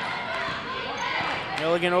it up.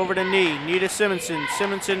 Milligan over to Nee. Nee to Simonson.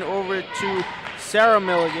 Simonson over to Sarah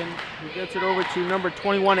Milligan, who gets it over to number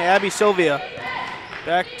 21, Abby Sylvia.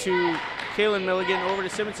 Back to Kaylin Milligan, over to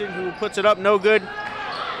Simonson, who puts it up, no good,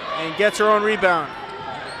 and gets her own rebound.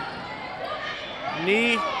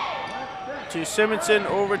 Nee to Simonson,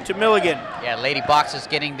 over to Milligan. Yeah, Lady Boxers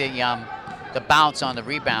getting the bounce on the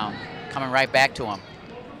rebound, coming right back to them.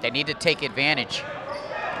 They need to take advantage.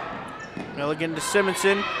 Milligan to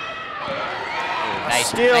Simonson. Nice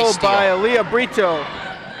Steal by Aaliyah Brito.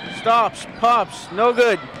 Stops, pops, no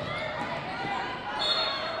good.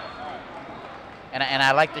 And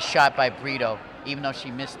I like the shot by Brito, even though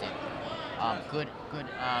she missed it. Good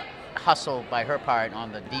hustle by her part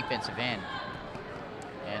on the defensive end.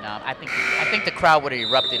 And I think the crowd would have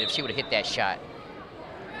erupted if she would have hit that shot.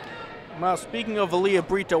 Well, speaking of Aaliyah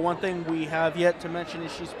Brito, one thing we have yet to mention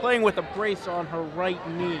is she's playing with a brace on her right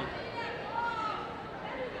knee.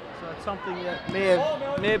 So that's something that may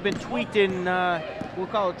have been tweaked in, we'll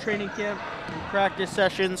call it training camp and practice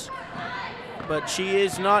sessions. But she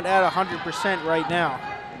is not at 100% right now.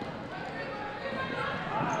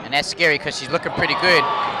 And that's scary because she's looking pretty good.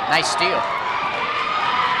 Nice steal.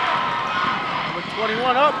 Number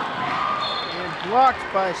 21 up and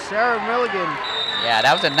blocked by Sarah Milligan. Yeah,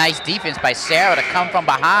 that was a nice defense by Sarah to come from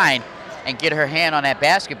behind and get her hand on that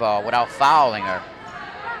basketball without fouling her.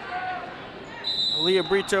 Aaliyah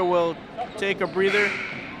Brito will take a breather.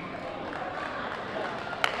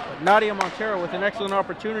 But Nadia Montero with an excellent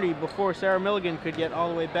opportunity before Sarah Milligan could get all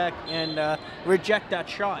the way back and reject that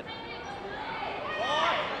shot.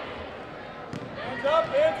 Hands up,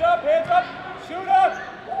 hands up, hands up. Shoot up.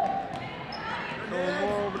 Going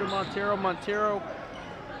more over to Montero. Montero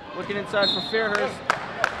looking inside for Fairhurst,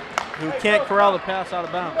 who can't corral the pass out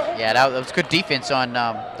of bounds. Yeah, that was good defense on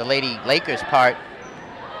the Lady Lakers' part,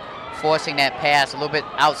 forcing that pass a little bit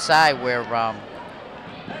outside where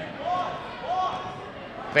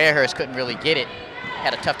Fairhurst couldn't really get it.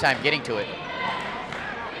 Had a tough time getting to it.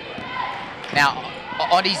 Now,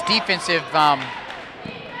 on these defensive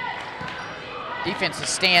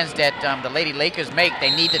stands that the Lady Lakers make,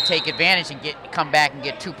 they need to take advantage and come back and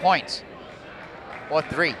get 2 points or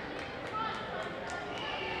 3.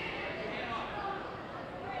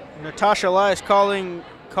 Natasha Elias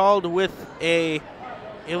called with a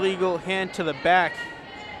illegal hand to the back.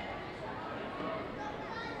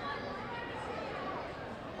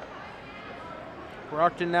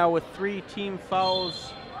 Brockton now with 3 team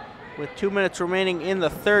fouls with 2 minutes remaining in the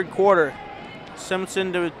third quarter.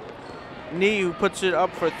 Simpson to knee, who puts it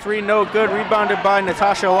up for 3, no good. Rebounded by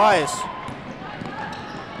Natasha Elias.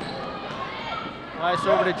 Elias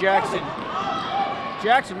over to Jackson.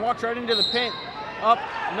 Jackson walks right into the paint. Up,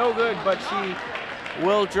 no good, but she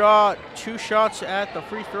will draw 2 shots at the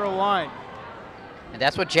free throw line. And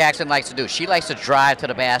that's what Jackson likes to do. She likes to drive to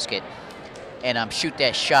the basket and shoot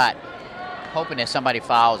that shot, hoping that somebody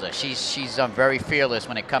fouls her. She's very fearless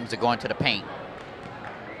when it comes to going to the paint.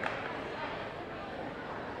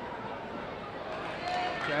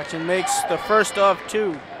 Jackson makes the first of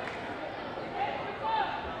 2.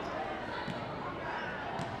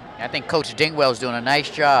 I think Coach Dingwell's doing a nice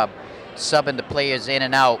job subbing the players in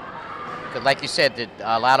and out. Because like you said,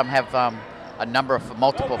 a lot of them have a number of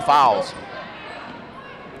multiple fouls.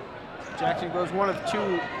 Jackson goes 1 of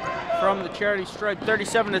 2 from the charity stripe.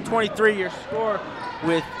 37-23 your score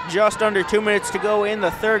with just under 2 minutes to go in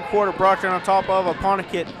the third quarter. Brockton on top of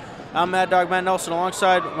Apponequet. I'm Mad Dog Matt Nelson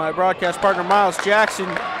alongside my broadcast partner Miles Jackson,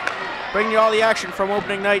 bringing you all the action from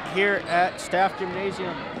opening night here at Staff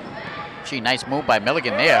Gymnasium. Gee, nice move by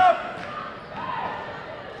Milligan there.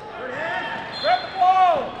 Grab the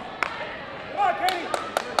ball. Come on, Katie.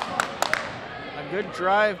 A good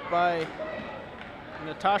drive by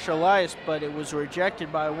Natasha Elias, but it was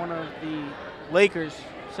rejected by one of the Lakers,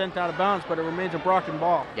 sent out of bounds, but it remains a Brockton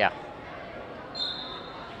ball. Yeah.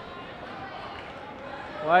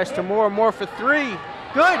 Elias to Moore for 3.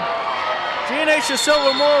 Good. Giannacia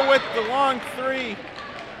Silvermore with the long 3.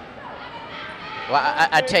 Well,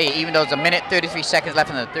 I tell you, even though it's 1:33 seconds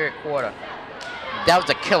left in the third quarter, that was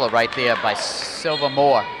a killer right there by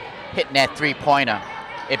Silvermore, hitting that 3-pointer.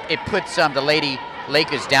 It puts the Lady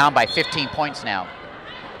Lakers down by 15 points now.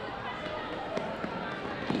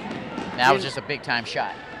 That was just a big-time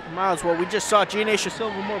shot. Miles, well, we just saw Giannacia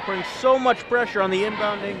Silvermore putting so much pressure on the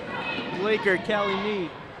inbounding Laker, Callie Nee,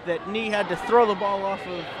 that Nee had to throw the ball off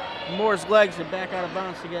of Moore's legs and back out of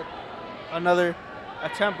bounds to get another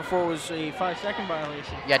attempt before it was a 5-second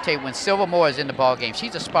violation. Yeah, I tell you, when Silvermore is in the ball game,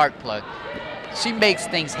 she's a spark plug. She makes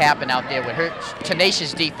things happen out there with her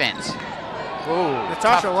tenacious defense. Ooh,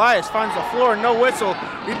 Natasha Elias finds the floor, no whistle.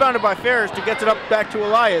 Rebounded by Ferris to get it up back to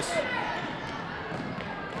Elias.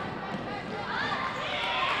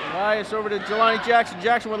 Elias over to Jelani Jackson.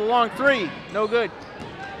 Jackson with a long 3, no good.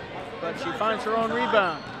 But she finds her own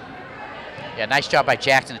rebound. Yeah, nice job by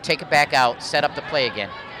Jackson to take it back out, set up the play again.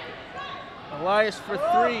 Elias for 3.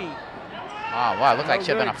 Oh, wow, it looked like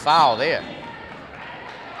should have been a foul there.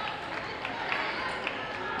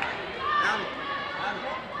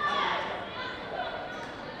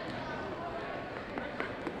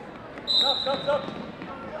 Stop.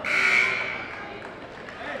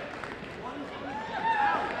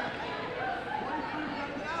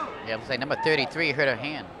 Yeah, it looks like number 33 hurt her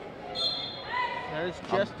hand. That is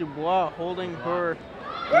Jess Dubois holding her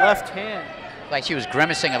left hand. Like she was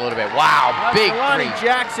grimacing a little bit. Wow, big Jelani three.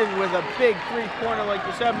 Jackson with a big three-pointer, like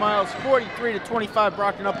you said, Miles. 43-25,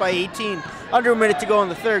 Brockton up by 18. Under a minute to go in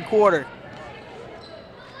the third quarter.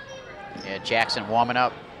 Yeah, Jackson warming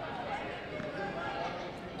up.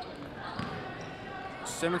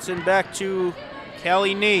 Simonson back to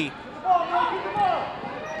Callie Nee.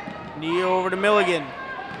 Nee over to Milligan.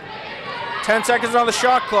 10 seconds on the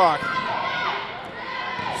shot clock.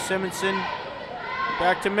 Simonson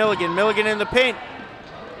back to Milligan. Milligan in the paint.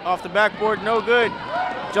 Off the backboard, no good.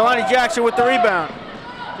 Jelani Jackson with the rebound.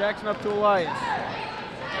 Jackson up to Elias.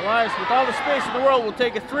 Elias, with all the space in the world, will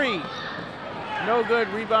take a three. No good,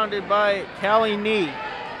 rebounded by Callie Nee.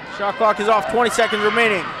 Shot clock is off, 20 seconds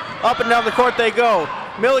remaining. Up and down the court they go.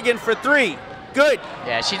 Milligan for three, good.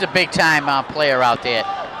 Yeah, she's a big-time player out there.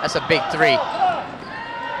 That's a big three.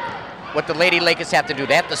 What the Lady Lakers have to do,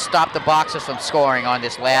 they have to stop the Boxers from scoring on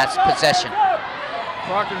this last possession.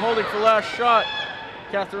 Brockton holding for last shot.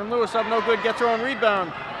 Catherine Lewis up, no good, gets her own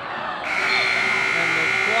rebound. And the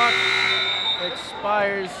clock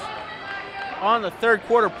expires on the third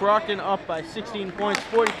quarter. Brockton up by 16 points,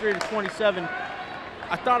 43-27.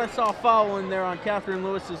 I thought I saw a foul in there on Catherine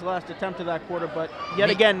Lewis's last attempt of that quarter, but yet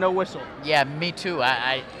again, no whistle. Yeah, me too.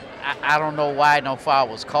 I don't know why no foul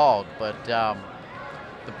was called, but the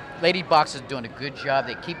Lady Boxers are doing a good job.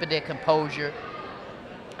 They're keeping their composure,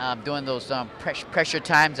 doing those pressure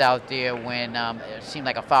times out there when it seemed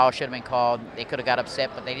like a foul should have been called. They could have got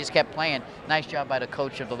upset, but they just kept playing. Nice job by the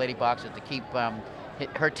coach of the Lady Boxers to keep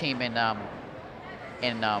her team in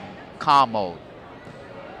calm mode.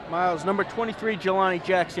 Miles, number 23, Jelani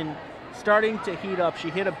Jackson, starting to heat up. She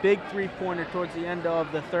hit a big three-pointer towards the end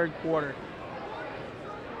of the third quarter.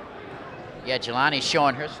 Yeah, Jelani's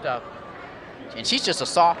showing her stuff. And she's just a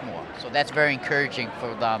sophomore, so that's very encouraging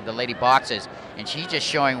for the Lady Boxers. And she's just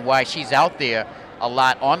showing why she's out there a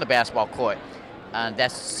lot on the basketball court.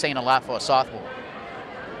 That's saying a lot for a sophomore.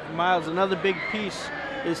 Miles, another big piece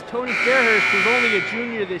is Tony Fairhurst, who's only a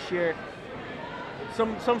junior this year.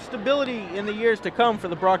 Some stability in the years to come for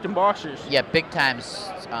the Brockton Boxers. Yeah, big-time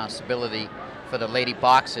stability for the Lady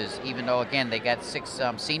Boxers, even though, again, they got 6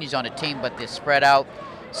 seniors on the team, but they're spread out,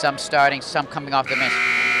 some starting, some coming off the bench.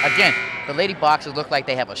 Again, the Lady Boxers look like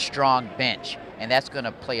they have a strong bench, and that's going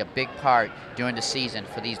to play a big part during the season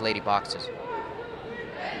for these Lady Boxers.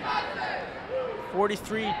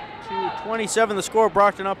 43-27 the score.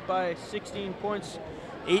 Brockton up by 16 points.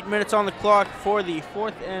 8 minutes on the clock for the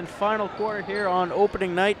fourth and final quarter here on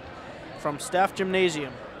opening night from Staff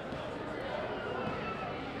Gymnasium.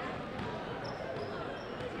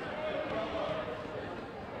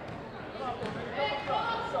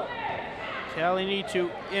 Callie Nee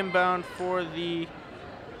to inbound for the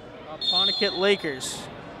Apponequet Lakers.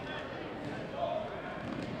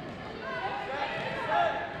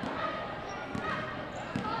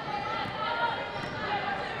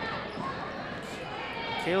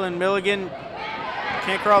 Kaylin Milligan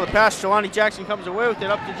can't corral the pass. Jelani Jackson comes away with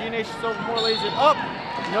it. Up to Gina Silvermore, lays it up.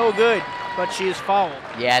 No good, but she is fouled.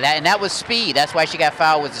 Yeah, that was speed. That's why she got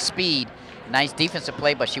fouled, was the speed. Nice defensive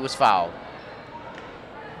play, but she was fouled.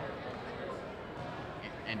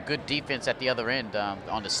 And good defense at the other end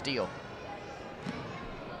on the steal.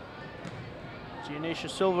 Giannisha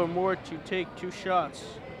Silvermore to take 2 shots.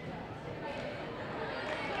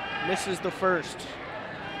 Misses the first.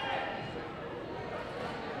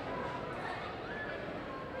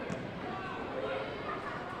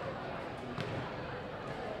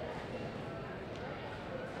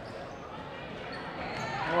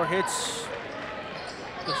 Moore hits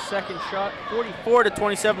the second shot.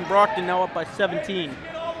 44-27. Brockton now up by 17.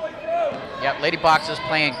 Yep, Lady Boxers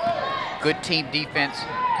playing good team defense.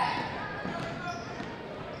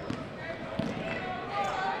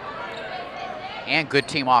 And good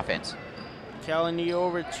team offense. Callie Nee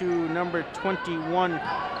over to number 21,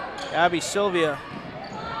 Abby Sylvia.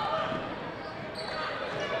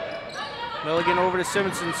 Milligan over to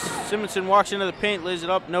Simonson. Simonson walks into the paint, lays it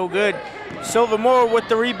up, no good. Silvermore with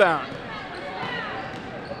the rebound.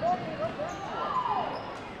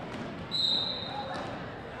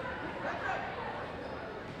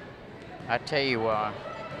 I tell you,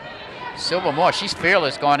 Silvermore, she's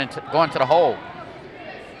fearless going to the hole.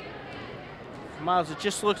 Miles, it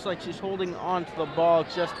just looks like she's holding on to the ball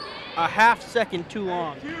just a half second too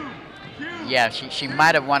long. Yeah, she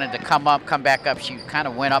might have wanted to come back up. She kind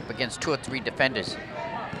of went up against 2 or 3 defenders.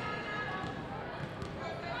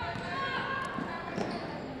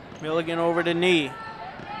 Milligan over to Nee.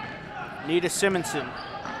 Nee to Simonson.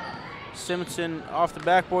 Simonson off the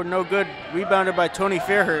backboard, no good. Rebounded by Tony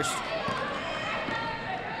Fairhurst.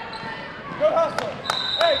 Good hustle.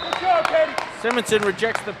 Hey, good job, Katie. Simonson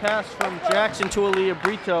rejects the pass from Jackson to Aaliyah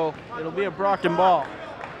Brito. It'll be a Brockton ball.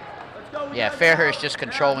 Yeah, Fairhurst just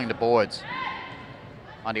controlling the boards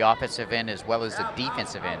on the offensive end as well as the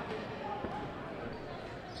defensive end.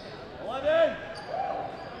 11.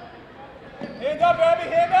 Hand up, Abby.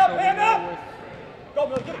 Hand up. Hand up. Go,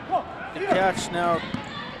 Milligan. Get it. Come on. The catch now,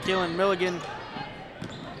 Keelan Milligan.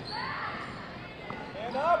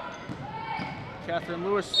 Hand up. Catherine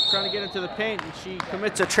Lewis trying to get into the paint, and she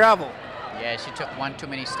commits a travel. Yeah, she took one too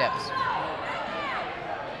many steps.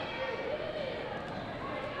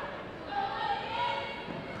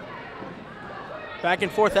 Back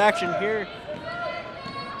and forth action here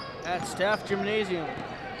at Staff Gymnasium.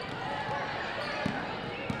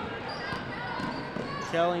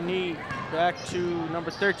 Kelly Nee back to number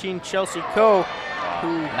 13, Chelsea Coe,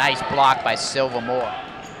 who Nice block by Silva Moore.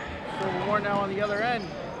 Silva Moore now on the other end.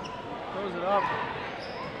 Throws it up.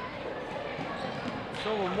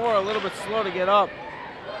 Silva Moore a little bit slow to get up.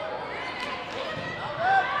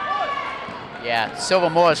 Yeah, Silva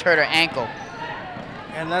Moore's hurt her ankle.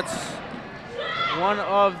 And that's one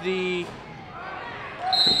of the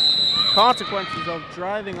consequences of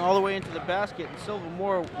driving all the way into the basket. And Silva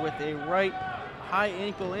Moore with a right high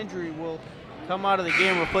ankle injury will come out of the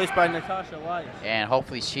game, replaced by Natasha Elias. And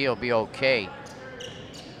hopefully she'll be okay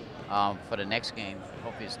for the next game.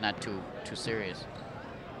 Hopefully it's not too serious.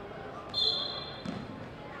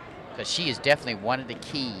 Because she is definitely one of the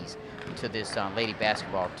keys to this lady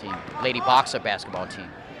basketball team, lady boxer basketball team.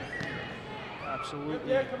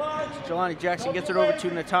 Absolutely. Jelani Jackson gets it over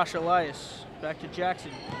to Natasha Elias. Back to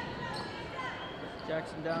Jackson.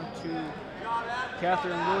 Jackson down to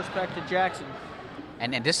Catherine Lewis, back to Jackson.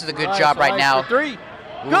 And this is a good Elias, job right Elias now. for three.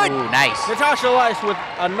 Ooh, Good. nice. Natasha Elias with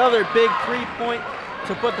another big 3-point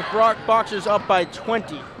to put the Boxers up by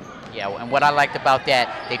 20. Yeah, and what I liked about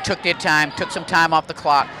that, they took their time, took some time off the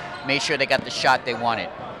clock, made sure they got the shot they wanted.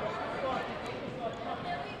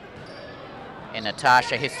 And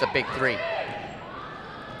Natasha hits the big three.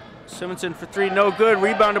 Simonson for three, no good.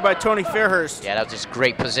 Rebounded by Tony Fairhurst. Yeah, that was just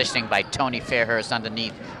great positioning by Tony Fairhurst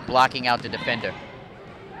underneath, blocking out the defender.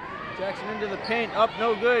 Jackson into the paint, up,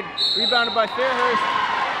 no good. Rebounded by Fairhurst.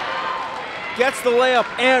 Gets the layup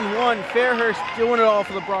and one. Fairhurst doing it all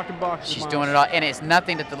for the Brockton Boxers. She's doing it all, and it's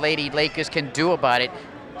nothing that the Lady Lakers can do about it.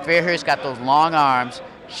 Fairhurst got those long arms.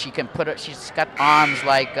 She can put it. She's got arms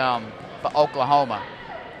like for Oklahoma.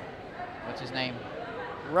 What's his name?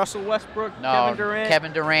 Russell Westbrook, No, Kevin Durant.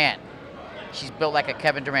 Kevin Durant. She's built like a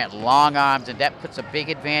Kevin Durant, long arms, and that puts a big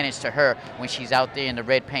advantage to her when she's out there in the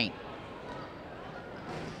red paint.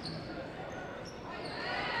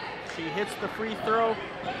 She hits the free throw.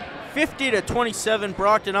 50-27,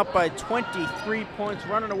 Brockton up by 23 points,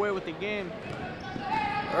 running away with the game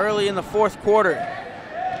early in the fourth quarter.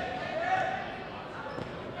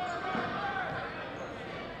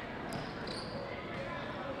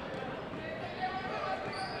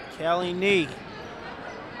 Callie Nee.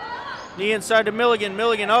 Nee inside to Milligan.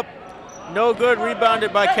 Milligan up. No good.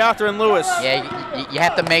 Rebounded by Catherine Lewis. Yeah, you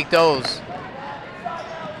have to make those.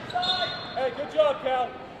 Hey, good job, Cal.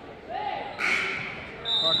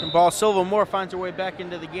 Brockton ball. Silva Moore finds her way back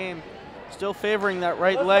into the game. Still favoring that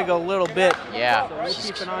right leg a little bit. Yeah. So we'll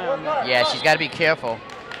keep an eye on that. Yeah, she's got to be careful.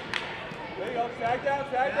 There you go. Sag down,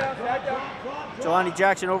 sag down, sag down. Jelani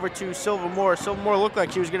Jackson over to Silva Moore. Silva Moore looked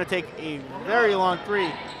like she was going to take a very long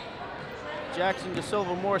three. Jackson to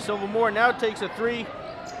Silva Moore. Silva Moore now takes a three.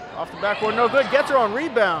 Off the backboard, no good. Gets her on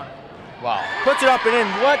rebound. Wow. Puts it up and in.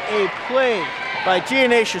 What a play by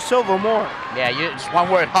Giannacia Silva Moore. Yeah, just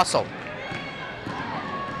one word, hustle.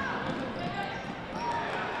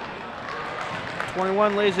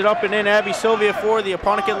 '21 lays it up and in. Abby Sylvia for the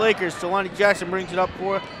Apponequet Lakers. Jelani Jackson brings it up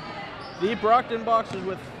for the Brockton Boxers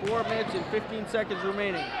with 4 minutes and 15 seconds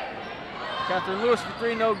remaining. Catherine Lewis for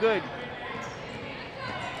three, no good.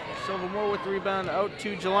 Silva Moore with the rebound out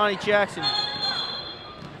to Jelani Jackson.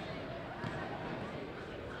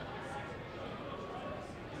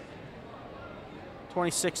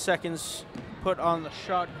 .26 seconds put on the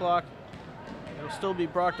shot clock. It'll still be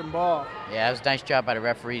Brockton ball. Yeah, it was a nice job by the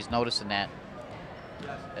referees noticing that.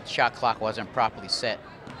 That shot clock wasn't properly set.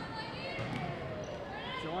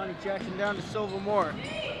 Jelani Jackson down to Silva Moore.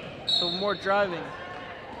 Silva Moore driving.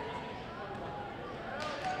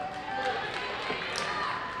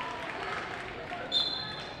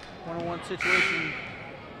 One-on-one situation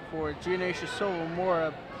for Giannacia Silva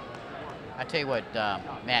Moore. I tell you what,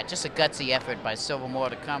 Matt, just a gutsy effort by Silva Moore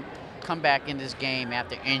to come back in this game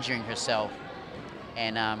after injuring herself,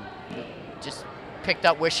 and just picked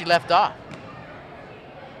up where she left off.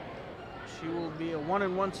 She will be a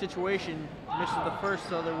 1-and-1 situation. Misses the first,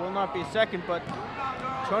 so there will not be a second, but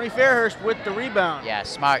Tony Fairhurst with the rebound. Yeah,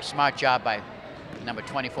 smart job by number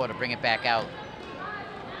 24 to bring it back out.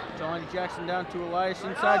 Jelani Jackson down to Elias,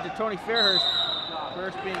 inside to Tony Fairhurst.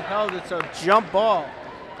 First being held, it's a jump ball.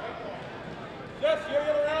 That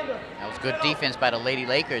was good defense by the Lady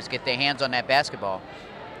Lakers. Get their hands on that basketball.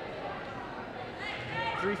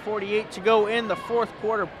 3:48 to go in the fourth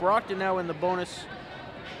quarter. Brockton now in the bonus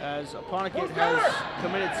as Apponequet has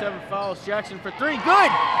committed 7 fouls. Jackson for 3,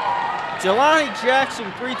 good! Jelani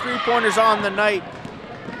Jackson, 3 3-pointers on the night.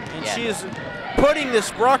 And she is putting this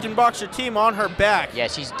Brockton Boxer team on her back. Yeah,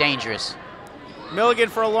 she's dangerous. Milligan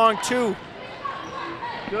for a long 2.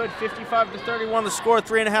 Good, 55-31 the score,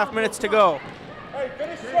 3.5 minutes to go. Hey,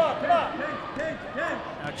 finish strong, come on.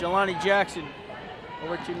 Now Jelani Jackson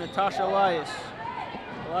over to Natasha Elias.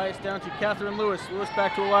 Elias down to Catherine Lewis. Lewis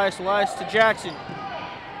back to Elias. Elias to Jackson.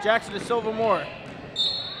 Jackson to Silva Moore.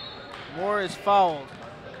 Moore is fouled.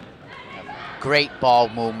 Great ball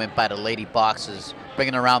movement by the Lady Boxers,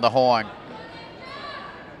 bringing around the horn.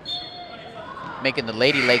 Making the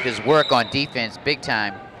Lady Lakers work on defense big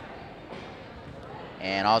time.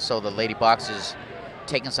 And also the Lady Boxers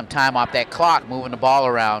taking some time off that clock, moving the ball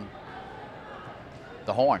around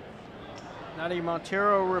the horn. Nadia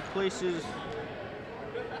Montero replaces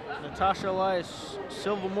Natasha Elias.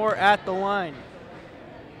 Silva Moore at the line.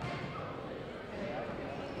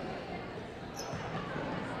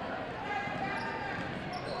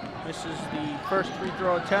 Misses the first free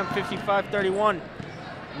throw attempt, 55-31.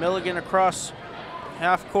 Milligan across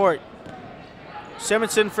half court.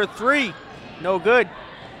 Simonson for 3, no good.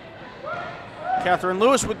 Catherine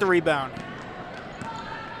Lewis with the rebound.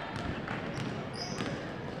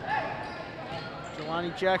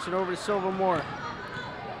 Jelani Jackson over to Silva Moore.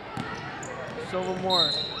 Silva Moore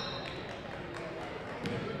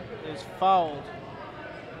is fouled.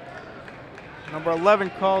 Number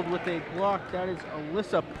 11 called with a block. That is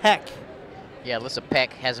Alyssa Peck. Yeah, Alyssa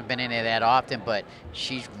Peck hasn't been in there that often, but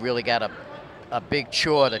she's really got a big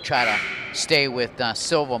chore to try to stay with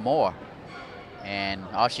Silva Moore. And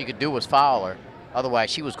all she could do was foul her. Otherwise,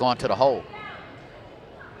 she was going to the hole.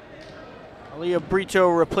 Aaliyah Brito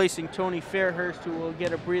replacing Tony Fairhurst, who will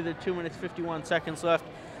get a breather. 2 minutes, 51 seconds left.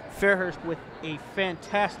 Fairhurst with a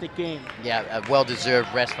fantastic game. Yeah, a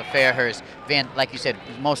well-deserved rest for Fairhurst. Like you said,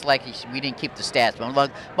 most likely, we didn't keep the stats,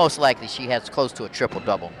 but most likely she has close to a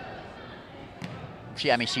triple-double.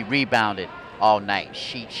 She rebounded all night.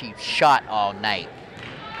 She shot all night.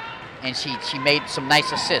 And she made some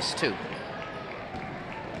nice assists, too.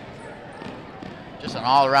 Just an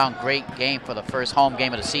all-around great game for the first home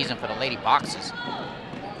game of the season for the Lady Boxers.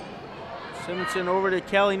 Simonson over to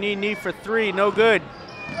Callie Nee for 3, no good.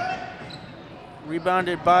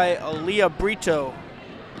 Rebounded by Aaliyah Brito.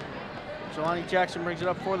 Jelani Jackson brings it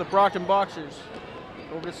up for the Brockton Boxers.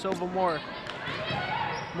 Over to Silva Moore.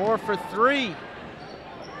 Moore for 3.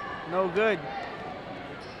 No good.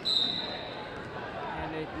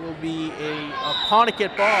 And it will be a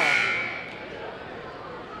Apponequet ball.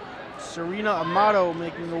 Serena Amato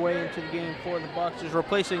making her way into the game for the Boxers,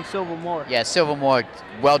 replacing Silva Moore. Yeah, Silva Moore,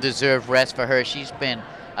 well-deserved rest for her. She's been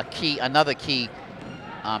another key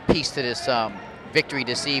piece to this victory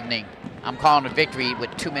this evening. I'm calling a victory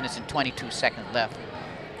with 2 minutes and 22 seconds left.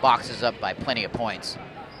 Boxers up by plenty of points.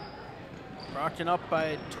 Brockton up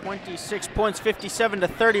by 26 points,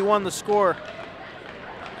 57-31 the score.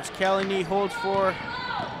 As Callie Nee holds for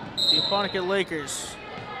the Apponequet Lakers.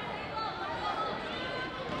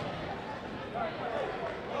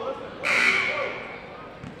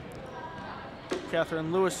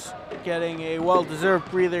 Catherine Lewis getting a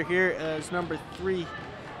well-deserved breather here as number 3,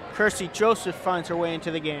 Kersey Joseph, finds her way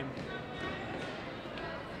into the game.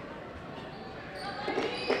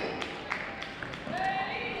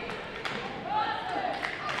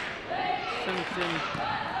 Simpson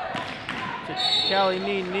to Callie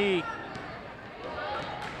Nee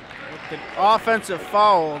with the offensive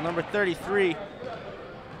foul, number 33.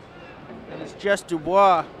 That is Jess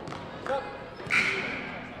Dubois.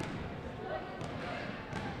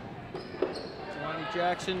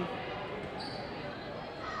 Jackson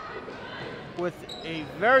with a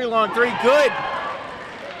very long 3, good.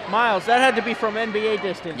 Miles, that had to be from NBA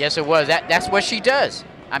distance. Yes, it was. That's what she does.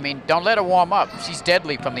 I mean, don't let her warm up. She's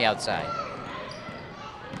deadly from the outside.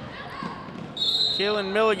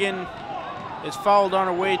 Kaylin Milligan is fouled on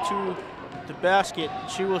her way to the basket.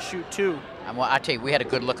 She will shoot 2. I tell you, we had a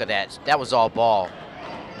good look at that. That was all ball.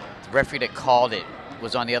 The referee that called it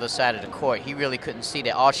was on the other side of the court. He really couldn't see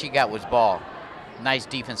that. All she got was ball. Nice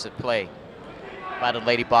defensive play by the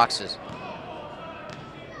Lady Boxers.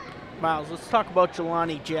 Miles, let's talk about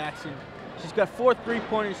Jelani Jackson. She's got 4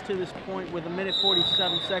 3-pointers to this point with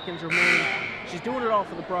 1:47 seconds remaining. She's doing it all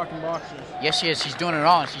for the Brockton Boxers. Yes, she is. She's doing it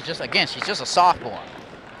all. And she's just a sophomore.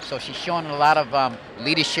 So she's showing a lot of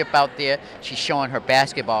leadership out there. She's showing her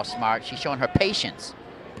basketball smart. She's showing her patience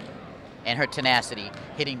and her tenacity,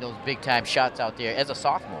 hitting those big-time shots out there as a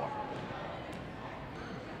sophomore.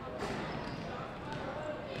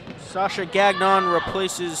 Sasha Gagnon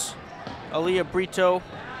replaces Aaliyah Brito.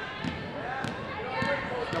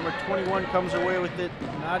 Number 21 comes away with it.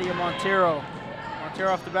 Nadia Montero.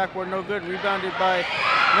 Montero off the backboard, no good. Rebounded by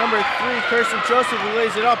number 3, Kirsty Joseph, who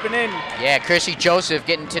lays it up and in. Yeah, Kirsty Joseph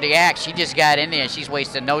getting to the act. She just got in there. She's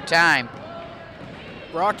wasting no time.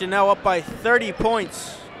 Brockton now up by 30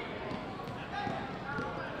 points.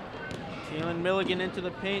 Kaylin Milligan into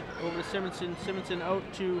the paint, over to Simonson. Simonson out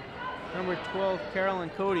to number 12, Carolyn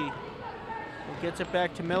Cody, who gets it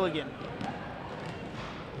back to Milligan.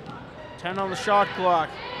 10 on the shot clock.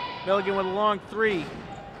 Milligan with a long 3.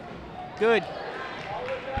 Good.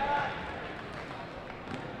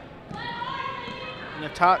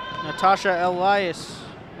 Natasha Elias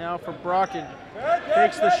now for Brockton.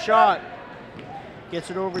 Takes the shot.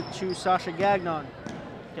 Gets it over to Sasha Gagnon.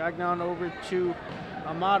 Gagnon over to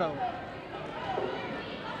Amato.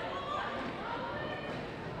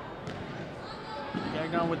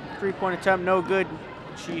 Gagnon with the 3-point attempt, no good.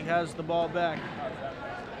 She has the ball back.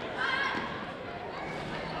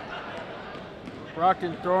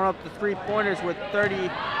 Brockton throwing up the 3-pointers with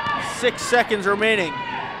 36 seconds remaining.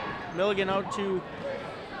 Milligan out to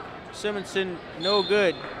Simonson, no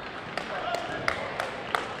good.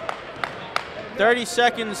 30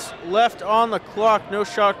 seconds left on the clock, no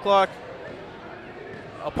shot clock.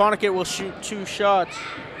 Apponequet will shoot 2 shots.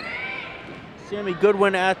 Sammy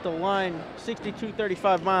Goodwin at the line,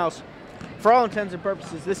 62-35 Miles. For all intents and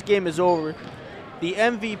purposes, this game is over. The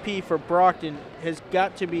MVP for Brockton has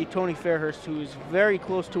got to be Tony Fairhurst, who is very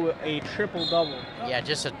close to a triple-double. Yeah,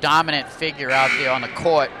 just a dominant figure out there on the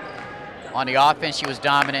court. On the offense, she was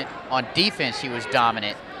dominant. On defense, she was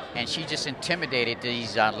dominant. And she just intimidated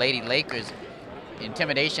these Lady Lakers.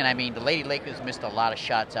 Intimidation, I mean, the Lady Lakers missed a lot of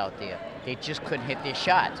shots out there. They just couldn't hit their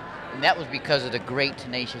shots. And that was because of the great,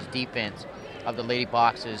 tenacious defense of the Lady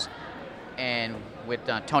Boxers, and with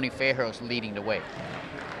Tony Fairhurst leading the way.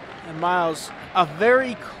 And Miles, a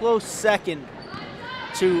very close second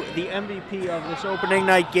to the MVP of this opening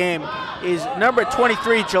night game is number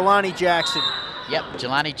 23, Jelani Jackson. Yep,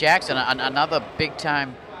 Jelani Jackson, another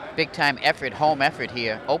big-time effort, home effort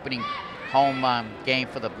here, opening home game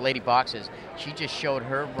for the Lady Boxers. She just showed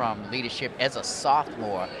her leadership as a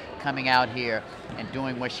sophomore, coming out here and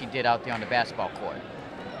doing what she did out there on the basketball court.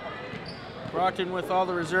 Brockton with all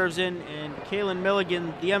the reserves in, and Kaylin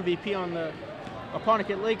Milligan, the MVP on the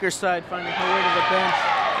Apponequet Lakers side, finding her way to the bench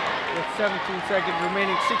with 17 seconds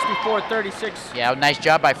remaining, 64-36. Yeah, nice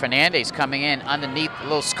job by Fernandez coming in underneath, a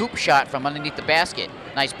little scoop shot from underneath the basket.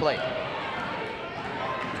 Nice play.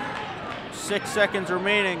 6 seconds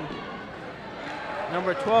remaining.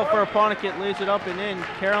 Number 12 for Apponequet lays it up and in,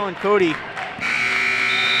 Carolyn Cody.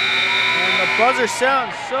 And the buzzer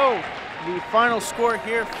sounds, so the final score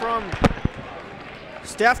here from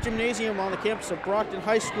Staff Gymnasium on the campus of Brockton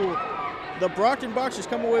High School. The Brockton Boxers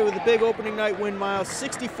come away with a big opening night win, Miles,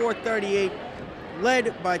 64-38,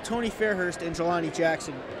 led by Tony Fairhurst and Jelani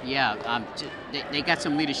Jackson. Yeah, they got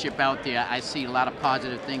some leadership out there. I see a lot of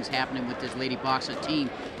positive things happening with this Lady Boxer team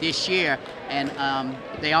this year, and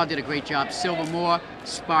they all did a great job. Silver Moore,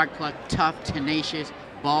 spark plug, tough, tenacious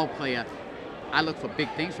ball player. I look for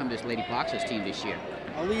big things from this Lady Boxers team this year.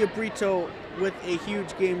 Aaliyah Brito with a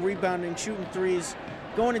huge game, rebounding, shooting threes,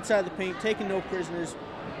 going inside the paint, taking no prisoners.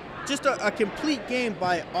 Just a complete game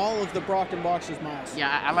by all of the Brockton Boxers, Miles.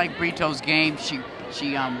 Yeah, I like Brito's game. She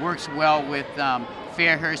works well with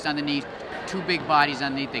Fairhurst underneath, 2 big bodies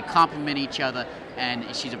underneath. They complement each other,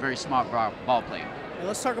 and she's a very smart ball player. And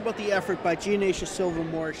let's talk about the effort by Gianacia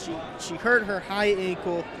Silvermore. She hurt her high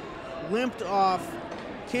ankle, limped off,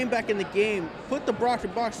 came back in the game, put the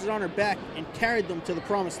Brockton Boxers on her back, and carried them to the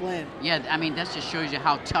promised land. Yeah, I mean, that just shows you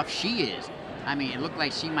how tough she is. I mean, it looked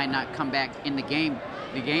like she might not come back in the game,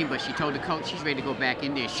 but she told the coach she's ready to go back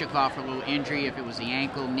in there, shook off her little injury, if it was the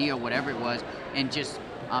ankle, knee, or whatever it was, and just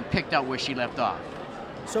picked up where she left off.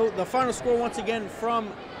 So the final score once again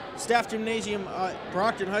from Staff Gymnasium,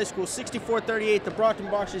 Brockton High School, 64-38. The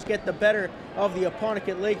Brockton Boxers get the better of the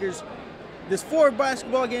Apponequet Lakers. There's 4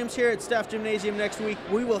 basketball games here at Staff Gymnasium next week.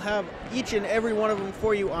 We will have each and every one of them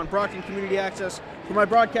for you on Brockton Community Access. For my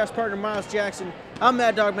broadcast partner, Miles Jackson, I'm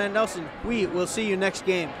Mad Dog Man Nelson. We will see you next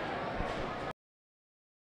game.